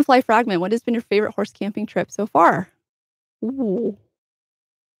 Dragonfly Fragment, what has been your favorite horse camping trip so far? Ooh.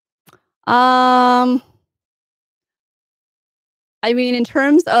 I mean, in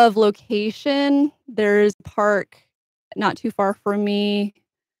terms of location, there's a park not too far from me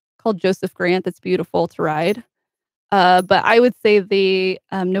called Joseph Grant that's beautiful to ride. But I would say the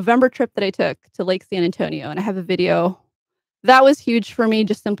November trip that I took to Lake San Antonio, and I have a video, that was huge for me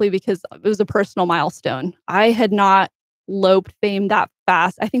just simply because it was a personal milestone. I had not loped fame that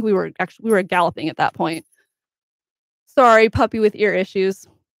fast. I think we were galloping at that point. Sorry, puppy with ear issues.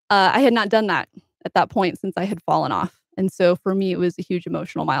 I had not done that at that point since I had fallen off. And so for me, it was a huge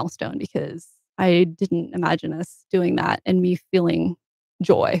emotional milestone because I didn't imagine us doing that and me feeling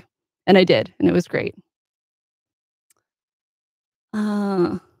joy. And I did, and it was great.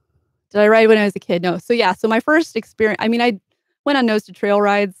 Did I ride when I was a kid? No. So yeah, so my first experience, I mean, I went on nose to trail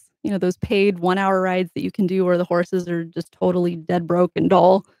rides, those paid 1 hour rides that you can do where the horses are just totally dead broke and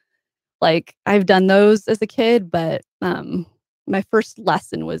dull. Like I've done those as a kid, but my first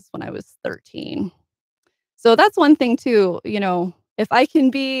lesson was when I was 13. So that's one thing too, if I can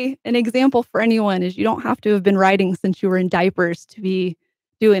be an example for anyone is you don't have to have been riding since you were in diapers to be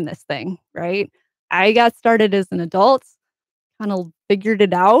doing this thing, right? I got started as an adult, kind of figured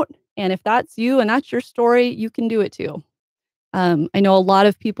it out. And if that's you and that's your story, you can do it too. I know a lot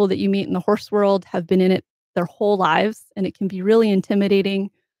of people that you meet in the horse world have been in it their whole lives, and it can be really intimidating.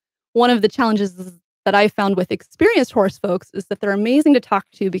 One of the challenges that I found with experienced horse folks is that they're amazing to talk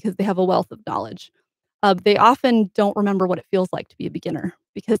to because they have a wealth of knowledge. They often don't remember what it feels like to be a beginner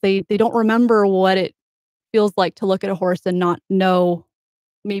because they don't remember what it feels like to look at a horse and not know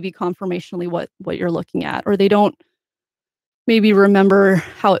maybe conformationally what you're looking at, or they don't maybe remember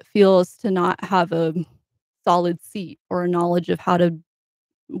how it feels to not have a solid seat or a knowledge of how to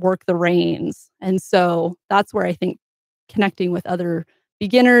work the reins. And so that's where I think connecting with other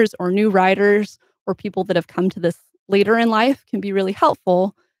beginners or new riders or people that have come to this later in life can be really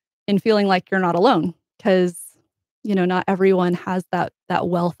helpful in feeling like you're not alone because not everyone has that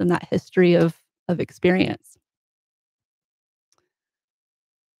wealth and that history of experience.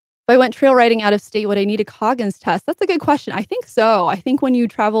 If I went trail riding out of state, would I need a Coggins test? That's a good question. I think so. I think when you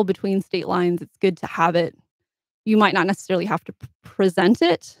travel between state lines, it's good to have it. You might not necessarily have to present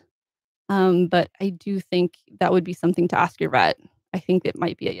it, but I do think that would be something to ask your vet. I think it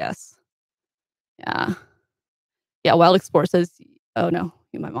might be a yes. Yeah. Yeah, Wild Explorer says, oh no,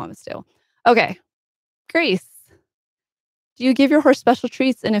 my mom is still. Okay. Grace, do you give your horse special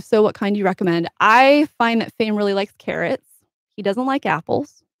treats? And if so, what kind do you recommend? I find that Fame really likes carrots. He doesn't like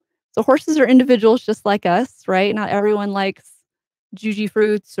apples. So horses are individuals just like us, right? Not everyone likes Juji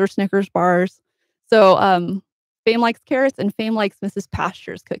fruits or Snickers bars. So Fame likes carrots and Fame likes Mrs.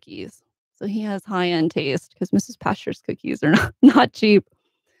 Pasture's cookies. So he has high-end taste because Mrs. Pasture's cookies are not cheap.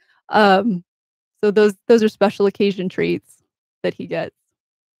 So those are special occasion treats that he gets.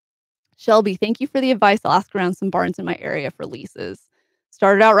 Shelby, thank you for the advice. I'll ask around some barns in my area for leases.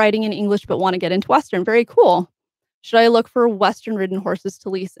 Started out riding in English, but want to get into Western. Very cool. Should I look for Western ridden horses to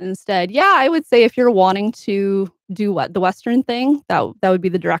lease instead? Yeah, I would say if you're wanting to do what the Western thing, that would be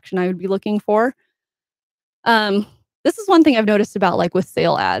the direction I would be looking for. Um, this is one thing I've noticed about like with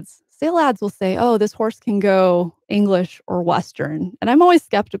sale ads. Sale ads will say, "Oh, this horse can go English or Western," and I'm always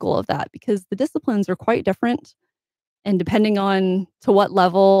skeptical of that because the disciplines are quite different, and depending on to what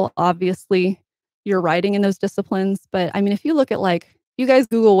level, obviously, you're riding in those disciplines. But I mean, if you look at like you guys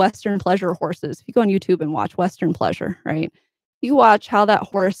Google Western pleasure horses, if you go on YouTube and watch Western pleasure, right? You watch how that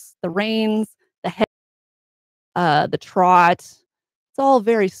horse, the reins, the head, the trot, it's all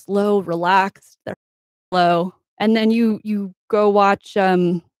very slow, relaxed. They're slow. And then you go watch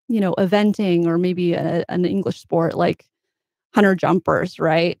eventing or maybe an English sport like hunter jumpers,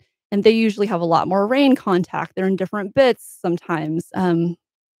 right? And they usually have a lot more rein contact. They're in different bits sometimes.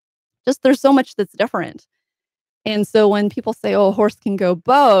 Just there's so much that's different. And so when people say, "Oh, a horse can go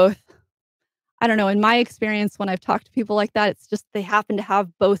both," I don't know. In my experience, when I've talked to people like that, it's just they happen to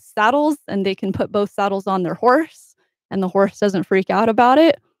have both saddles and they can put both saddles on their horse and the horse doesn't freak out about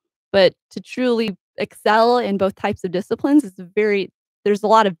it. But to truly excel in both types of disciplines is there's a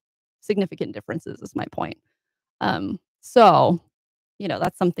lot of significant differences, is my point. So,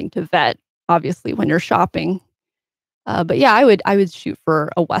 that's something to vet, obviously, when you're shopping. But yeah, I would shoot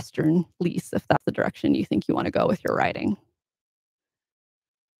for a Western lease if that's the direction you think you want to go with your riding.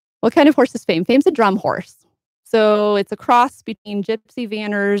 What kind of horse is Fame? Fame's a drum horse. So it's a cross between Gypsy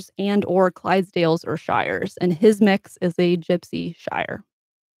Vanners and or Clydesdales or Shires, and his mix is a Gypsy Shire.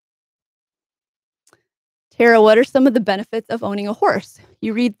 Tara, what are some of the benefits of owning a horse?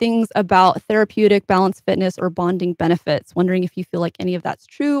 You read things about therapeutic, balance, fitness, or bonding benefits. Wondering if you feel like any of that's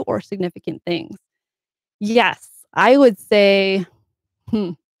true or significant things. Yes, I would say,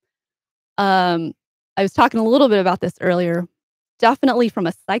 hmm, I was talking a little bit about this earlier. Definitely from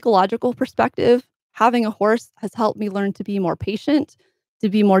a psychological perspective, having a horse has helped me learn to be more patient, to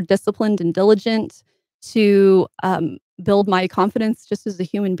be more disciplined and diligent, to build my confidence just as a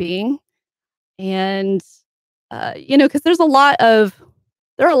human being. And because there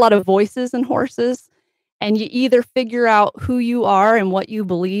are a lot of voices in horses, and you either figure out who you are and what you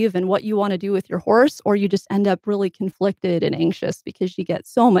believe and what you want to do with your horse, or you just end up really conflicted and anxious because you get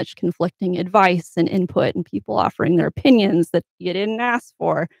so much conflicting advice and input and people offering their opinions that you didn't ask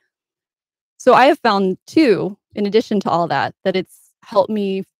for. So I have found too, in addition to all that, that it's helped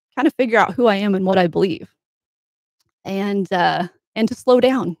me kind of figure out who I am and what I believe, and to slow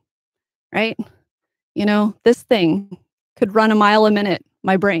down, right? This thing could run a mile a minute,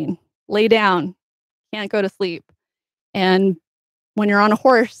 my brain. Lay down, can't go to sleep. And when you're on a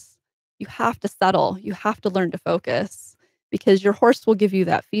horse, you have to settle. You have to learn to focus because your horse will give you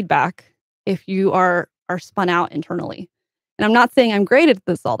that feedback if you are spun out internally. And I'm not saying I'm great at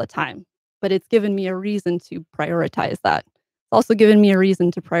this all the time, but it's given me a reason to prioritize that. It's also given me a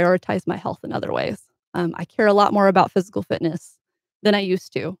reason to prioritize my health in other ways. I care a lot more about physical fitness than I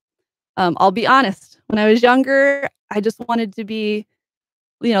used to. I'll be honest, when I was younger, I just wanted to be,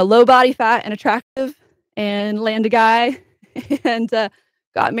 low body fat and attractive and land a guy and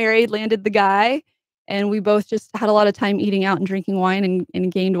got married, landed the guy. And we both just had a lot of time eating out and drinking wine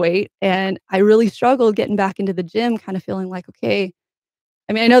and gained weight. And I really struggled getting back into the gym, kind of feeling like, okay,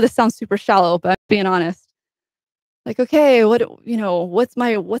 I mean, I know this sounds super shallow, but being honest, like, okay, what's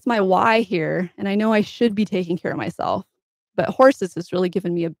my why here? And I know I should be taking care of myself, but horses has really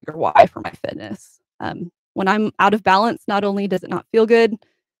given me a bigger why for my fitness. When I'm out of balance, not only does it not feel good,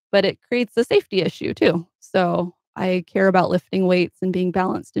 but it creates a safety issue too. So I care about lifting weights and being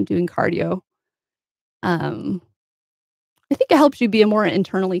balanced and doing cardio. Um, I think it helps you be a more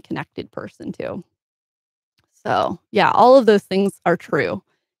internally connected person too. So yeah, all of those things are true.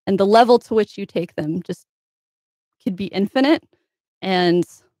 And the level to which you take them just could be infinite. And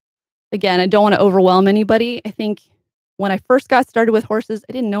again, I don't want to overwhelm anybody. I think when I first got started with horses,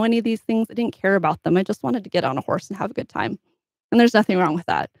 I didn't know any of these things. I didn't care about them. I just wanted to get on a horse and have a good time. And there's nothing wrong with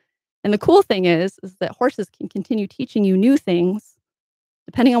that. And the cool thing is that horses can continue teaching you new things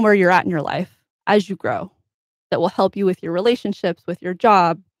depending on where you're at in your life as you grow that will help you with your relationships, with your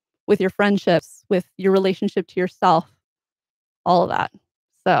job, with your friendships, with your relationship to yourself, all of that.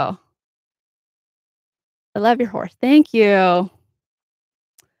 So I love your horse. Thank you.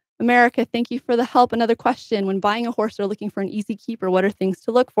 America, thank you for the help. Another question. When buying a horse or looking for an easy keeper, what are things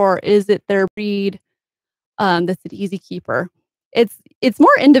to look for? Is it their breed that's an easy keeper? It's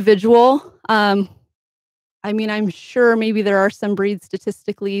more individual. I mean, I'm sure maybe there are some breeds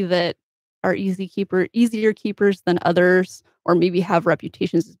statistically that are easier keepers than others, or maybe have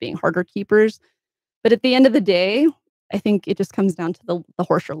reputations as being harder keepers. But at the end of the day, I think it just comes down to the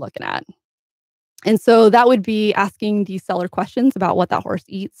horse you're looking at. And so that would be asking the seller questions about what that horse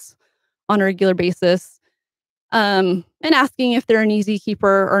eats on a regular basis, and asking if they're an easy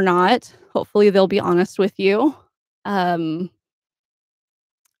keeper or not. Hopefully, they'll be honest with you. Um,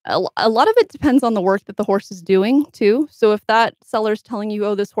 a lot of it depends on the work that the horse is doing too. So if that seller's telling you,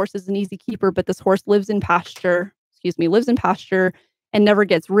 "Oh, this horse is an easy keeper, but this horse lives in pasture and never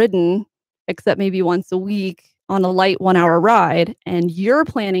gets ridden except maybe once a week on a light 1-hour ride," and you're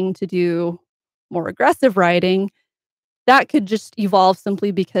planning to do more aggressive riding, that could just evolve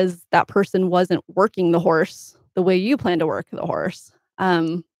simply because that person wasn't working the horse the way you plan to work the horse.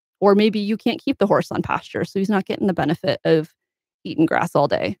 Or maybe you can't keep the horse on pasture, so he's not getting the benefit of eating grass all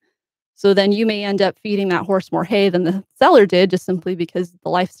day. So then you may end up feeding that horse more hay than the seller did just simply because the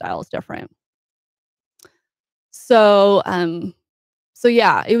lifestyle is different. So, so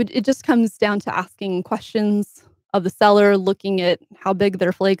yeah, it just comes down to asking questions of the seller, looking at how big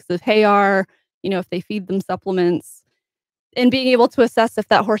their flakes of hay are, if they feed them supplements, and being able to assess if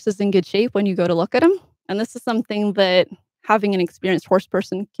that horse is in good shape when you go to look at him. And this is something that having an experienced horse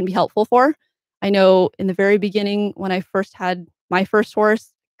person can be helpful for. I know in the very beginning when I first had my first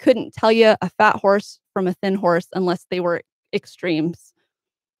horse, couldn't tell you a fat horse from a thin horse unless they were extremes.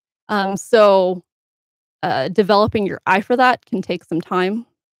 So developing your eye for that can take some time,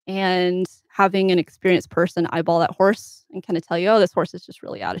 and having an experienced person eyeball that horse and kind of tell you, oh, this horse is just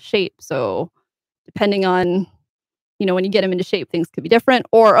really out of shape. So depending on, when you get him into shape, things could be different.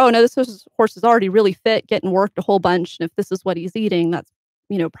 Or, oh no, this horse is already really fit, getting worked a whole bunch. And if this is what he's eating, that's,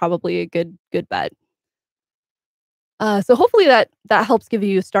 probably a good bet. So hopefully that helps give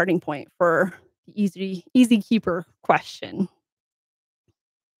you a starting point for the easy keeper question.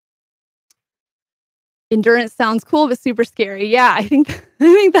 Endurance sounds cool, but super scary. Yeah, I think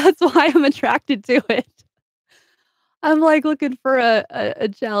I think that's why I'm attracted to it. I'm like looking for a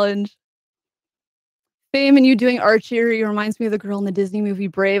challenge. Fame and you doing archery reminds me of the girl in the Disney movie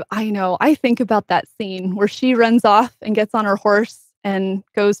Brave. I know. I think about that scene where she runs off and gets on her horse and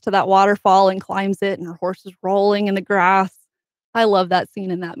goes to that waterfall and climbs it, and her horse is rolling in the grass. I love that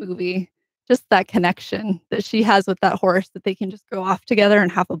scene in that movie. Just that connection that she has with that horse, that they can just go off together and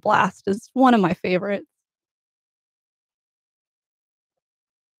have a blast, is one of my favorites.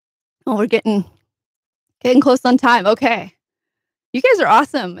 Oh, we're getting close on time. Okay. You guys are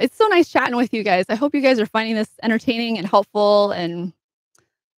awesome. It's so nice chatting with you guys. I hope you guys are finding this entertaining and helpful, and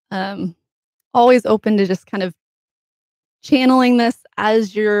um, always open to just kind of channeling this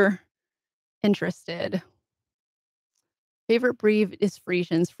as you're interested. Favorite breed is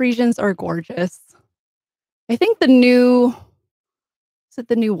Friesians. Friesians are gorgeous. I think the new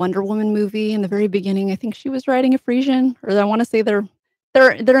Wonder Woman movie in the very beginning, I think she was riding a Friesian, or I want to say they're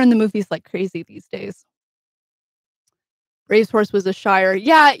in the movies like crazy these days. Brave's horse was a Shire.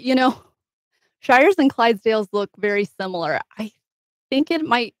 Yeah, Shires and Clydesdales look very similar. I think you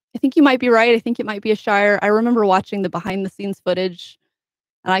might be right. I think it might be a Shire. I remember watching the behind the scenes footage,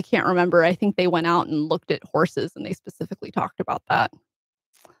 and I can't remember. I think they went out and looked at horses and they specifically talked about that.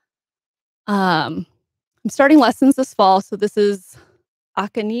 Um, I'm starting lessons this fall, so this is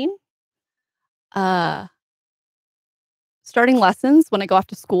Akanin. Uh, Starting lessons when I go off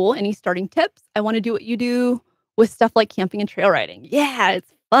to school. Any starting tips? I want to do what you do with stuff like camping and trail riding. Yeah,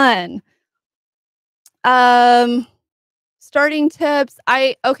 it's fun. Um, Starting tips.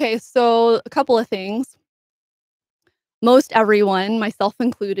 Okay, so a couple of things. Most everyone, myself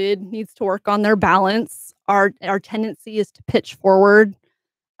included, needs to work on their balance. Our tendency is to pitch forward.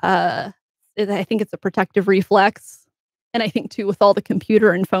 Uh, I think it's a protective reflex. And I think too, with all the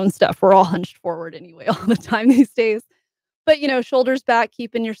computer and phone stuff, we're all hunched forward anyway all the time these days. But shoulders back,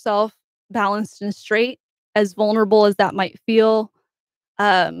 keeping yourself balanced and straight, as vulnerable as that might feel.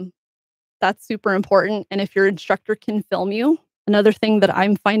 Um, that's super important. And if your instructor can film you, another thing that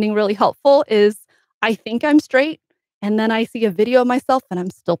I'm finding really helpful is I think I'm straight, and then I see a video of myself and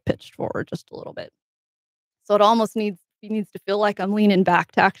I'm still pitched forward just a little bit. So it almost needs to feel like I'm leaning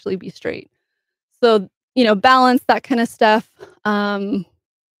back to actually be straight. So, balance, that kind of stuff.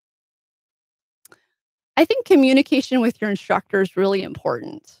 I think communication with your instructor is really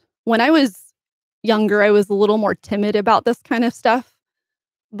important. When I was younger, I was a little more timid about this kind of stuff.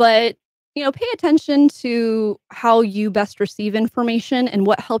 But, pay attention to how you best receive information and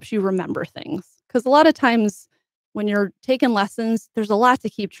what helps you remember things. Because a lot of times when you're taking lessons, there's a lot to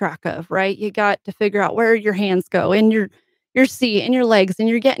keep track of, right? You got to figure out where your hands go and your seat and your legs, and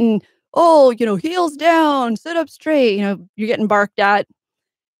you're getting, oh, heels down, sit up straight, you're getting barked at,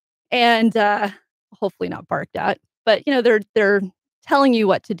 and hopefully not barked at. but, they're telling you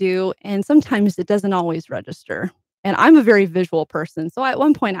what to do, and sometimes it doesn't always register. And I'm a very visual person, so at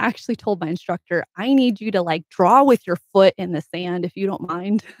one point, I actually told my instructor, "I need you to, like, draw with your foot in the sand, if you don't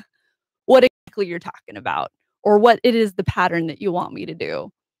mind, what exactly you're talking about, or what it is the pattern that you want me to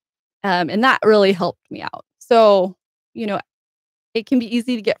do." And that really helped me out. So, you know, it can be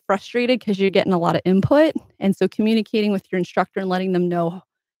easy to get frustrated because 'cause you're getting a lot of input, and so communicating with your instructor and letting them know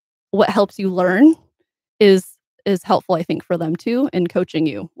what helps you learn is is helpful, I think, for them too in coaching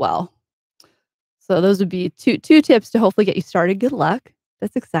you well. So those would be two tips to hopefully get you started. Good luck.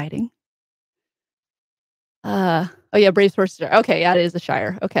 That's exciting. Oh yeah, Braves horse. Okay, yeah, it is a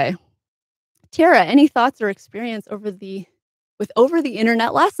Shire. Okay. Tara, any thoughts or experience over the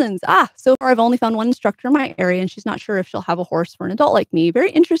internet lessons? So far I've only found one instructor in my area and she's not sure if she'll have a horse for an adult like me.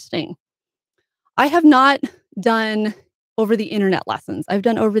 Very interesting. I have not done over the internet lessons. I've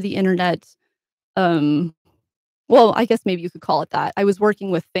done over the internet um well, I guess maybe you could call it that. I was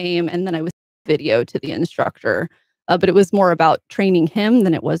working with Fame and then I was video to the instructor. But it was more about training him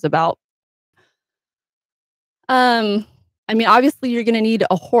than it was about um I mean, obviously you're going to need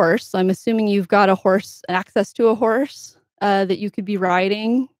a horse. So I'm assuming you've got a horse, access to a horse that you could be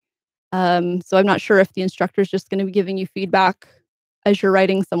riding. So I'm not sure if the instructor is just going to be giving you feedback as you're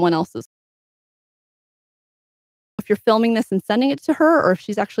riding someone else's. If you're filming this and sending it to her, or if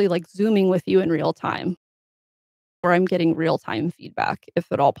she's actually like zooming with you in real time, or I'm getting real time feedback,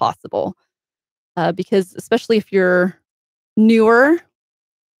 if at all possible. Because especially if you're newer,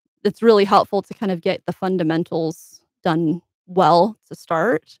 it's really helpful to kind of get the fundamentals done well to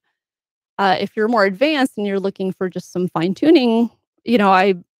start. If you're more advanced and you're looking for just some fine tuning,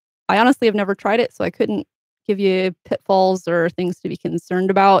 I honestly have never tried it, so I couldn't give you pitfalls or things to be concerned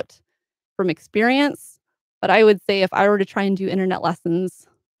about from experience. But I would say if I were to try and do internet lessons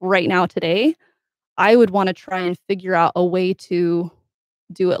right now today, I would want to try and figure out a way to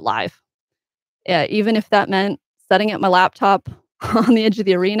do it live. Yeah, even if that meant setting up my laptop on the edge of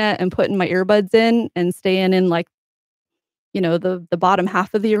the arena and putting my earbuds in and staying in like, the bottom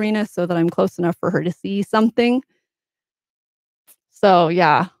half of the arena so that I'm close enough for her to see something. So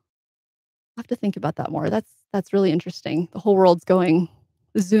yeah, I have to think about that more. That's really interesting. The whole world's going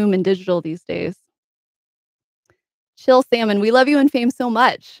Zoom and digital these days. Chill Salmon, we love you and Fame so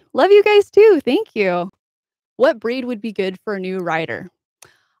much. Love you guys too. Thank you. What breed would be good for a new rider?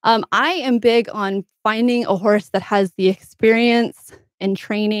 I am big on finding a horse that has the experience and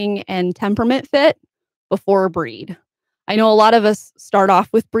training and temperament fit before breed. I know a lot of us start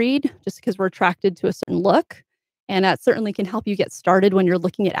off with breed just because we're attracted to a certain look. And that certainly can help you get started when you're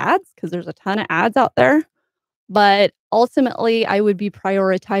looking at ads because there's a ton of ads out there. But ultimately, I would be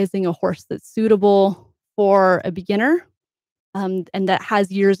prioritizing a horse that's suitable for a beginner and that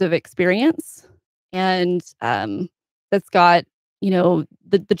has years of experience and that's got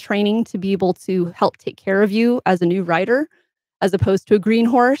the training to be able to help take care of you as a new rider, as opposed to a green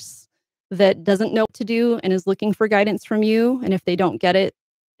horse that doesn't know what to do and is looking for guidance from you. And if they don't get it,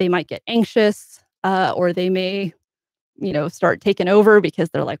 they might get anxious or they may start taking over because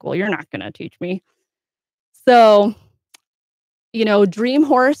they're like, well, you're not going to teach me. So Dream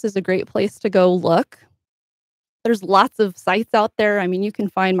Horse is a great place to go look. There's lots of sites out there. I mean, I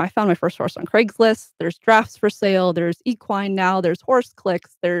found my first horse on Craigslist. There's drafts for sale. There's equine now. There's horse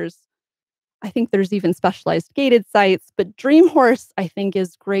clicks. I think there's even specialized gated sites. But Dream Horse, I think,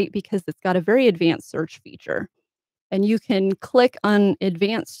 is great because it's got a very advanced search feature. And you can click on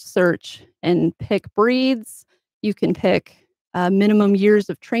advanced search and pick breeds. You can pick minimum years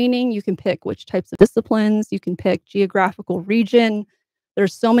of training. You can pick which types of disciplines. You can pick geographical region.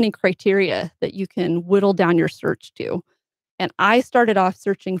 There's so many criteria that you can whittle down your search to. And I started off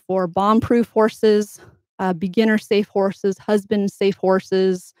searching for bomb-proof horses, beginner-safe horses, husband-safe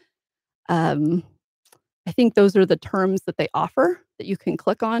horses. I think those are the terms that they offer that you can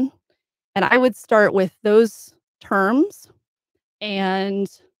click on. And I would start with those terms and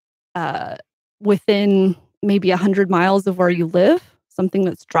within maybe 100 miles of where you live, something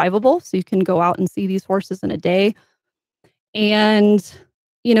that's drivable so you can go out and see these horses in a day. And,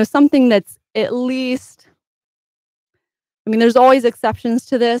 something that's at least, I mean, there's always exceptions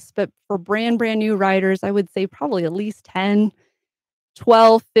to this, but for brand new riders, I would say probably at least 10,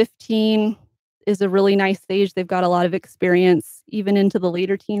 12, 15 is a really nice age. They've got a lot of experience, even into the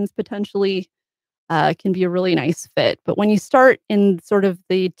later teens potentially. Can be a really nice fit. But when you start in sort of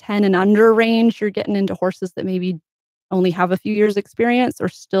the 10 and under range, you're getting into horses that maybe only have a few years experience or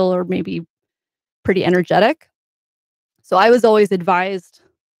still are maybe pretty energetic. So I was always advised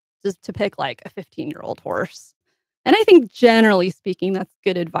just to pick like a 15-year-old horse. And I think generally speaking, that's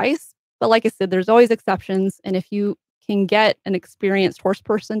good advice. But like I said, there's always exceptions. And if you can get an experienced horse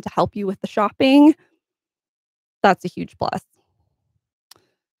person to help you with the shopping, that's a huge plus.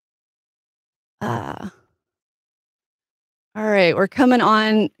 Uh, all right, we're coming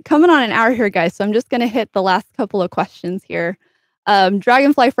on an hour here, guys. So I'm just gonna hit the last couple of questions here.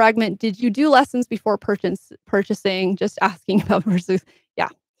 Dragonfly Fragment, did you do lessons before purchasing? Just asking about versus. Yeah.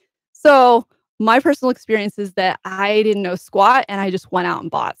 So my personal experience is that I didn't know squat and I just went out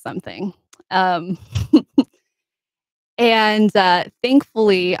and bought something. Um, and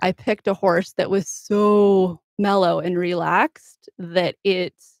thankfully, I picked a horse that was so mellow and relaxed that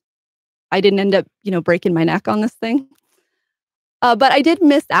I didn't end up, breaking my neck on this thing. But I did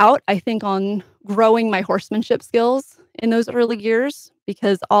miss out, I think, on growing my horsemanship skills in those early years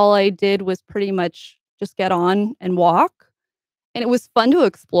because all I did was pretty much just get on and walk. And it was fun to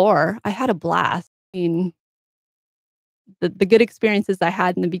explore. I had a blast. I mean, the good experiences I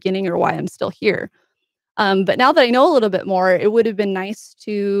had in the beginning are why I'm still here. But now that I know a little bit more, it would have been nice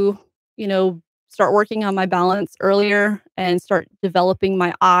to, start working on my balance earlier and start developing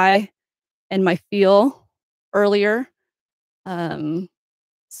my eye and my feel earlier. Um,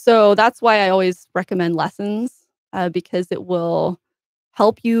 so that's why I always recommend lessons because it will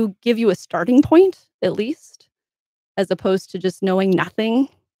help you give you a starting point, at least, as opposed to just knowing nothing.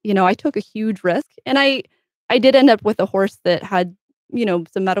 I took a huge risk and I did end up with a horse that had,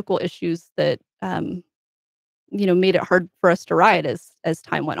 some medical issues that, made it hard for us to ride as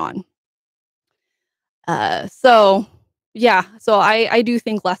time went on. So yeah, so I do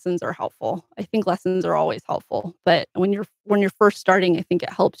think lessons are helpful. I think lessons are always helpful, but when you're first starting, I think it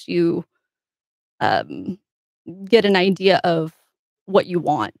helps you um, get an idea of what you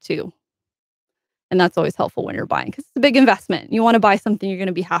want to, and that's always helpful when you're buying because it's a big investment. You want to buy something you're going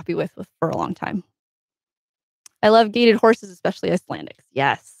to be happy with for a long time. I love gaited horses, especially Icelandics.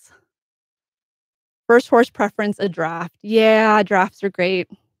 Yes. First horse preference, a draft. Yeah, drafts are great.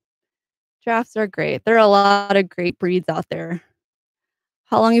 Drafts are great. There are a lot of great breeds out there.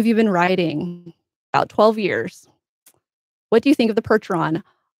 How long have you been riding? About 12 years. What do you think of the Percheron?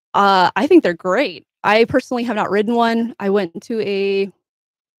 I think they're great. I personally have not ridden one. I went to it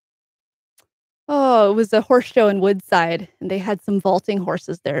was a horse show in Woodside, and they had some vaulting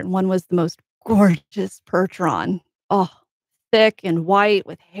horses there, and one was the most gorgeous Percheron. Oh, thick and white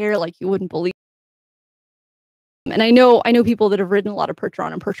with hair like you wouldn't believe. And I know people that have ridden a lot of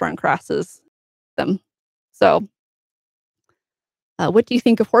Percheron and Percheron crosses them. So, what do you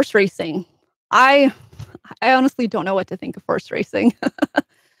think of horse racing? I I honestly don't know what to think of horse racing.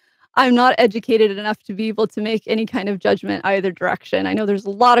 I'm not educated enough to be able to make any kind of judgment either direction. I know there's a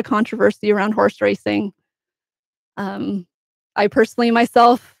lot of controversy around horse racing. Um, I personally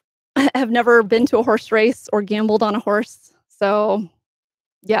myself have never been to a horse race or gambled on a horse. So,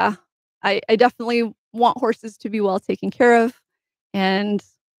 yeah, I definitely want horses to be well taken care of. And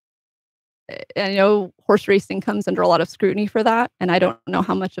I know horse racing comes under a lot of scrutiny for that. And I don't know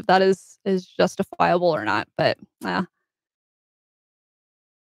how much of that is justifiable or not. But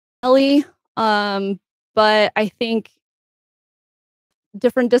Ellie, um, but I think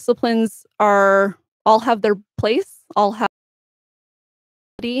different disciplines are all have their place, all have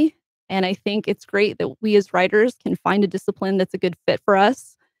and I think it's great that we as writers can find a discipline that's a good fit for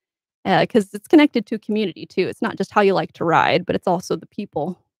us because it's connected to community too. It's not just how you like to ride, but it's also the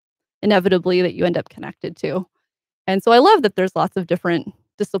people inevitably that you end up connected to. And so I love that there's lots of different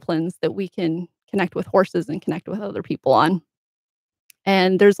disciplines that we can connect with horses and connect with other people on.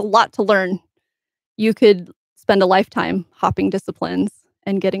 And there's a lot to learn. You could spend a lifetime hopping disciplines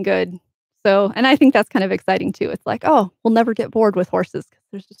and getting good. So, and I think that's kind of exciting too. It's like, oh, we'll never get bored with horses because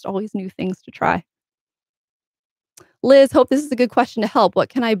there's just always new things to try. Liz, hope this is a good question to help. What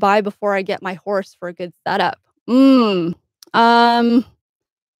can I buy before I get my horse for a good setup? Um,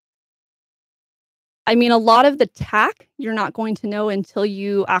 I mean, a lot of the tack you're not going to know until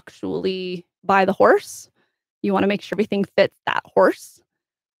you actually buy the horse. You want to make sure everything fits that horse.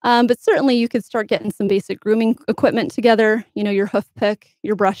 But certainly you could start getting some basic grooming equipment together, your hoof pick,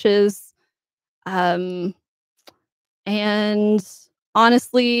 your brushes. Um, and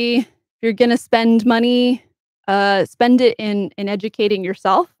honestly, if you're going to spend money, spend it in educating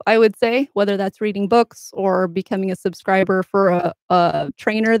yourself, I would say, whether that's reading books or becoming a subscriber for a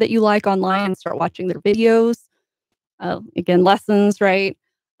trainer that you like online and start watching their videos. Again, lessons, right?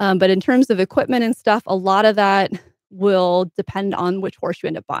 But in terms of equipment and stuff, a lot of that will depend on which horse you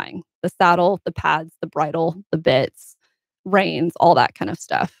end up buying. The saddle, the pads, the bridle, the bits, reins, all that kind of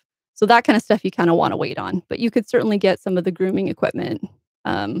stuff. So that kind of stuff you kind of want to wait on. But you could certainly get some of the grooming equipment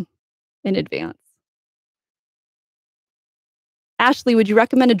in advance. Ashley, would you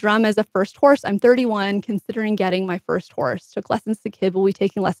recommend a drum as a first horse? I'm 31, considering getting my first horse. Took lessons as a kid, but we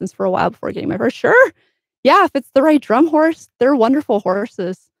taking lessons for a while before getting my first. Sure. Yeah, if it's the right drum horse, they're wonderful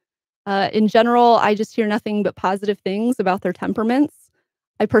horses. In general, I just hear nothing but positive things about their temperaments.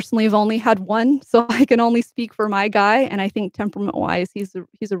 I personally have only had one, so I can only speak for my guy, and I think temperament-wise, he's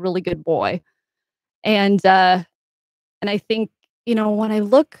a really good boy. And, uh, and I think, when I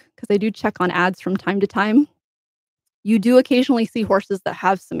look, because I do check on ads from time to time, you do occasionally see horses that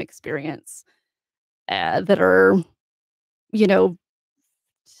have some experience, that are, you know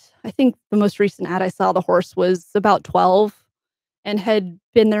I think the most recent ad I saw, the horse was about 12 and had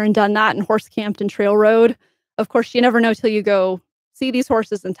been there and done that and horse camped and trail rode. Of course, you never know till you go see these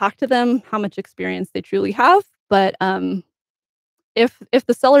horses and talk to them how much experience they truly have. But if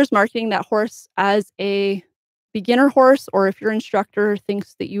the seller's marketing that horse as a beginner horse, or if your instructor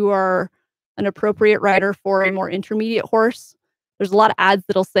thinks that you are an appropriate rider for a more intermediate horse, there's a lot of ads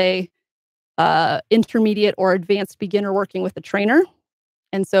that'll say intermediate or advanced beginner working with a trainer.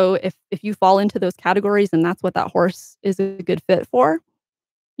 And so if you fall into those categories and that's what that horse is a good fit for,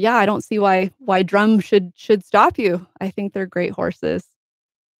 yeah, I don't see why drum should stop you. I think they're great horses.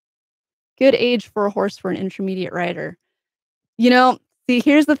 Good age for a horse for an intermediate rider. See,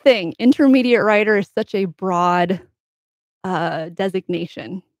 here's the thing. Intermediate rider is such a broad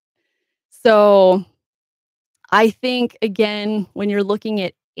designation. So I think, again, when you're looking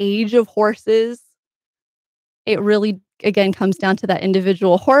at age of horses, it really, again, comes down to that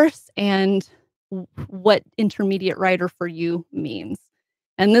individual horse and what intermediate rider for you means.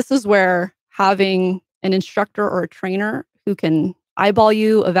 And this is where having an instructor or a trainer who can eyeball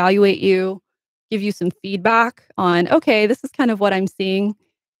you, evaluate you, give you some feedback on, okay, this is kind of what I'm seeing.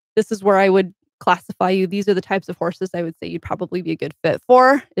 This is where I would classify you. These are the types of horses I would say you'd probably be a good fit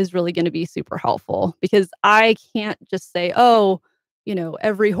for, is really going to be super helpful, because I can't just say, oh,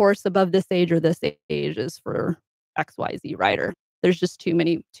 every horse above this age or this age is for XYZ rider. There's just too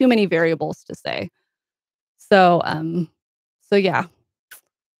many variables to say. So yeah.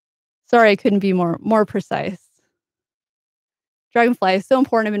 Sorry I couldn't be more precise. Dragonfly is so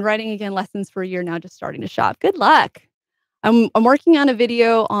important. I've been writing again lessons for a year now, just starting to shop. Good luck. I'm working on a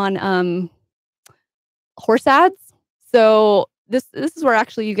video on horse ads. So this is where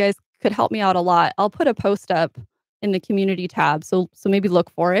actually you guys could help me out a lot. I'll put a post up in the community tab, so maybe look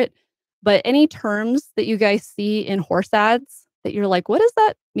for it. But any terms that you guys see in horse ads that you're like, what does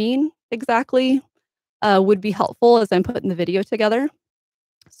that mean exactly? Would be helpful as I'm putting the video together.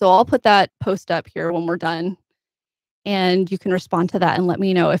 So I'll put that post up here when we're done, and you can respond to that and let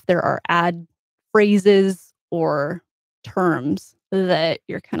me know if there are ad phrases or terms that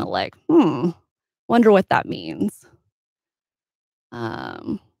you're kind of like, wonder what that means.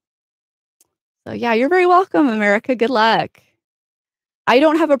 So yeah, you're very welcome, America. Good luck. I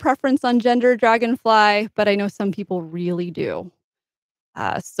don't have a preference on gender, Dragonfly, but I know some people really do.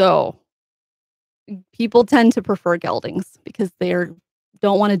 So people tend to prefer geldings because they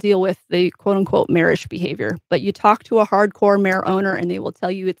don't want to deal with the quote unquote marish behavior. But you talk to a hardcore mare owner and they will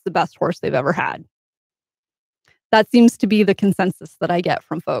tell you it's the best horse they've ever had. That seems to be the consensus that I get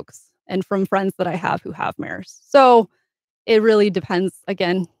from folks and from friends that I have who have mares. So it really depends,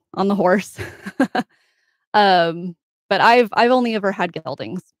 again, on the horse. But I've only ever had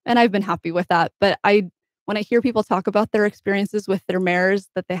geldings, and I've been happy with that. But when I hear people talk about their experiences with their mares,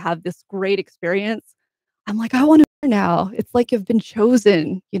 that they have this great experience, I'm like, I want to now. It's like you've been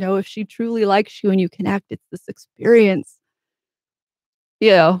chosen. If she truly likes you and you connect, it's this experience.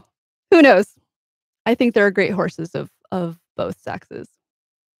 Who knows? I think there are great horses of both sexes.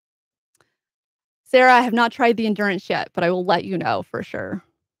 Sarah, I have not tried the endurance yet, but I will let you know for sure.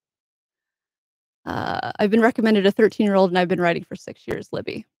 I've been recommended a 13-year-old and I've been riding for 6 years,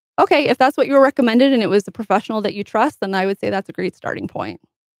 Libby. Okay, if that's what you were recommended and it was a professional that you trust, then I would say that's a great starting point.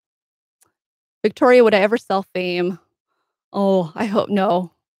 Victoria, would I ever sell Fame? Oh, I hope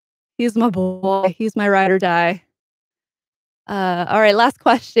no. He's my boy. He's my ride or die. All right, last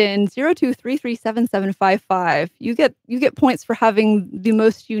question. 02337755. You get points for having the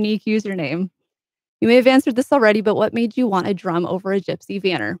most unique username. You may have answered this already, but what made you want a drum over a gypsy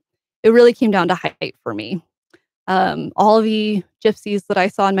vanner? It really came down to height for me. All the gypsies that I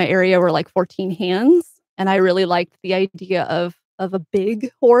saw in my area were like 14 hands, and I really liked the idea of a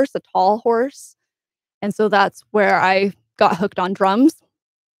big horse, a tall horse. And so that's where I got hooked on drums.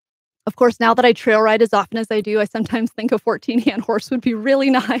 Of course, now that I trail ride as often as I do, I sometimes think a 14-hand horse would be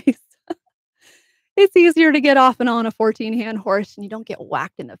really nice. It's easier to get off and on a 14-hand horse, and you don't get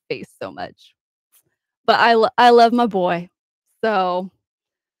whacked in the face so much. But I love my boy. So,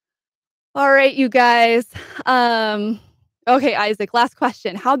 all right, you guys. Okay, Isaac, last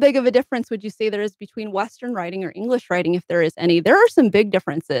question. How big of a difference would you say there is between Western riding or English riding, if there is any? There are some big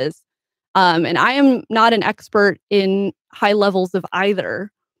differences. And I am not an expert in high levels of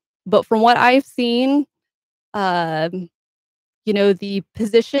either, but from what I've seen, um, the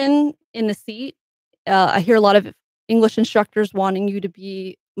position in the seat, I hear a lot of English instructors wanting you to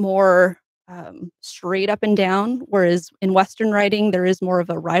be more straight up and down, whereas in Western riding, there is more of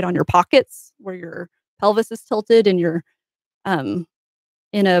a ride on your pockets where your pelvis is tilted and you're um,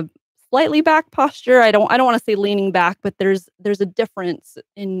 in a slightly back posture. I don't wanna say leaning back, but there's a difference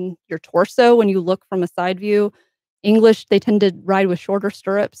in your torso when you look from a side view. English, they tend to ride with shorter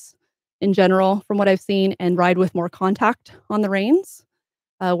stirrups in general from what I've seen and ride with more contact on the reins,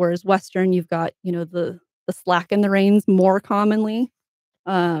 whereas Western, you've got, the slack in the reins more commonly.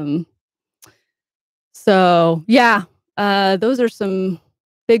 Um, so yeah, those are some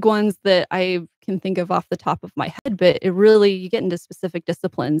big ones that I can think of off the top of my head, but it really you get into specific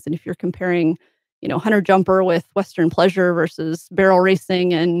disciplines, and if you're comparing, hunter jumper with Western pleasure versus barrel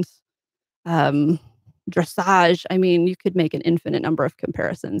racing and, um, dressage, I mean, you could make an infinite number of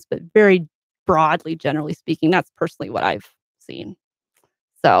comparisons, but very broadly, generally speaking, that's personally what I've seen.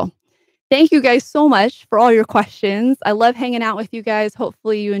 So, thank you guys so much for all your questions. I love hanging out with you guys.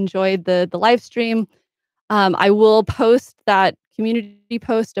 Hopefully you enjoyed the live stream. I will post that community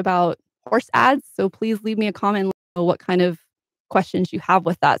post about horse ads, so please leave me a comment and let me know what kind of questions you have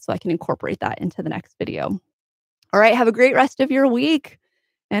with that so I can incorporate that into the next video. All right, have a great rest of your week,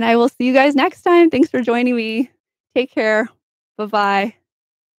 and I will see you guys next time. Thanks for joining me. Take care. Bye-bye.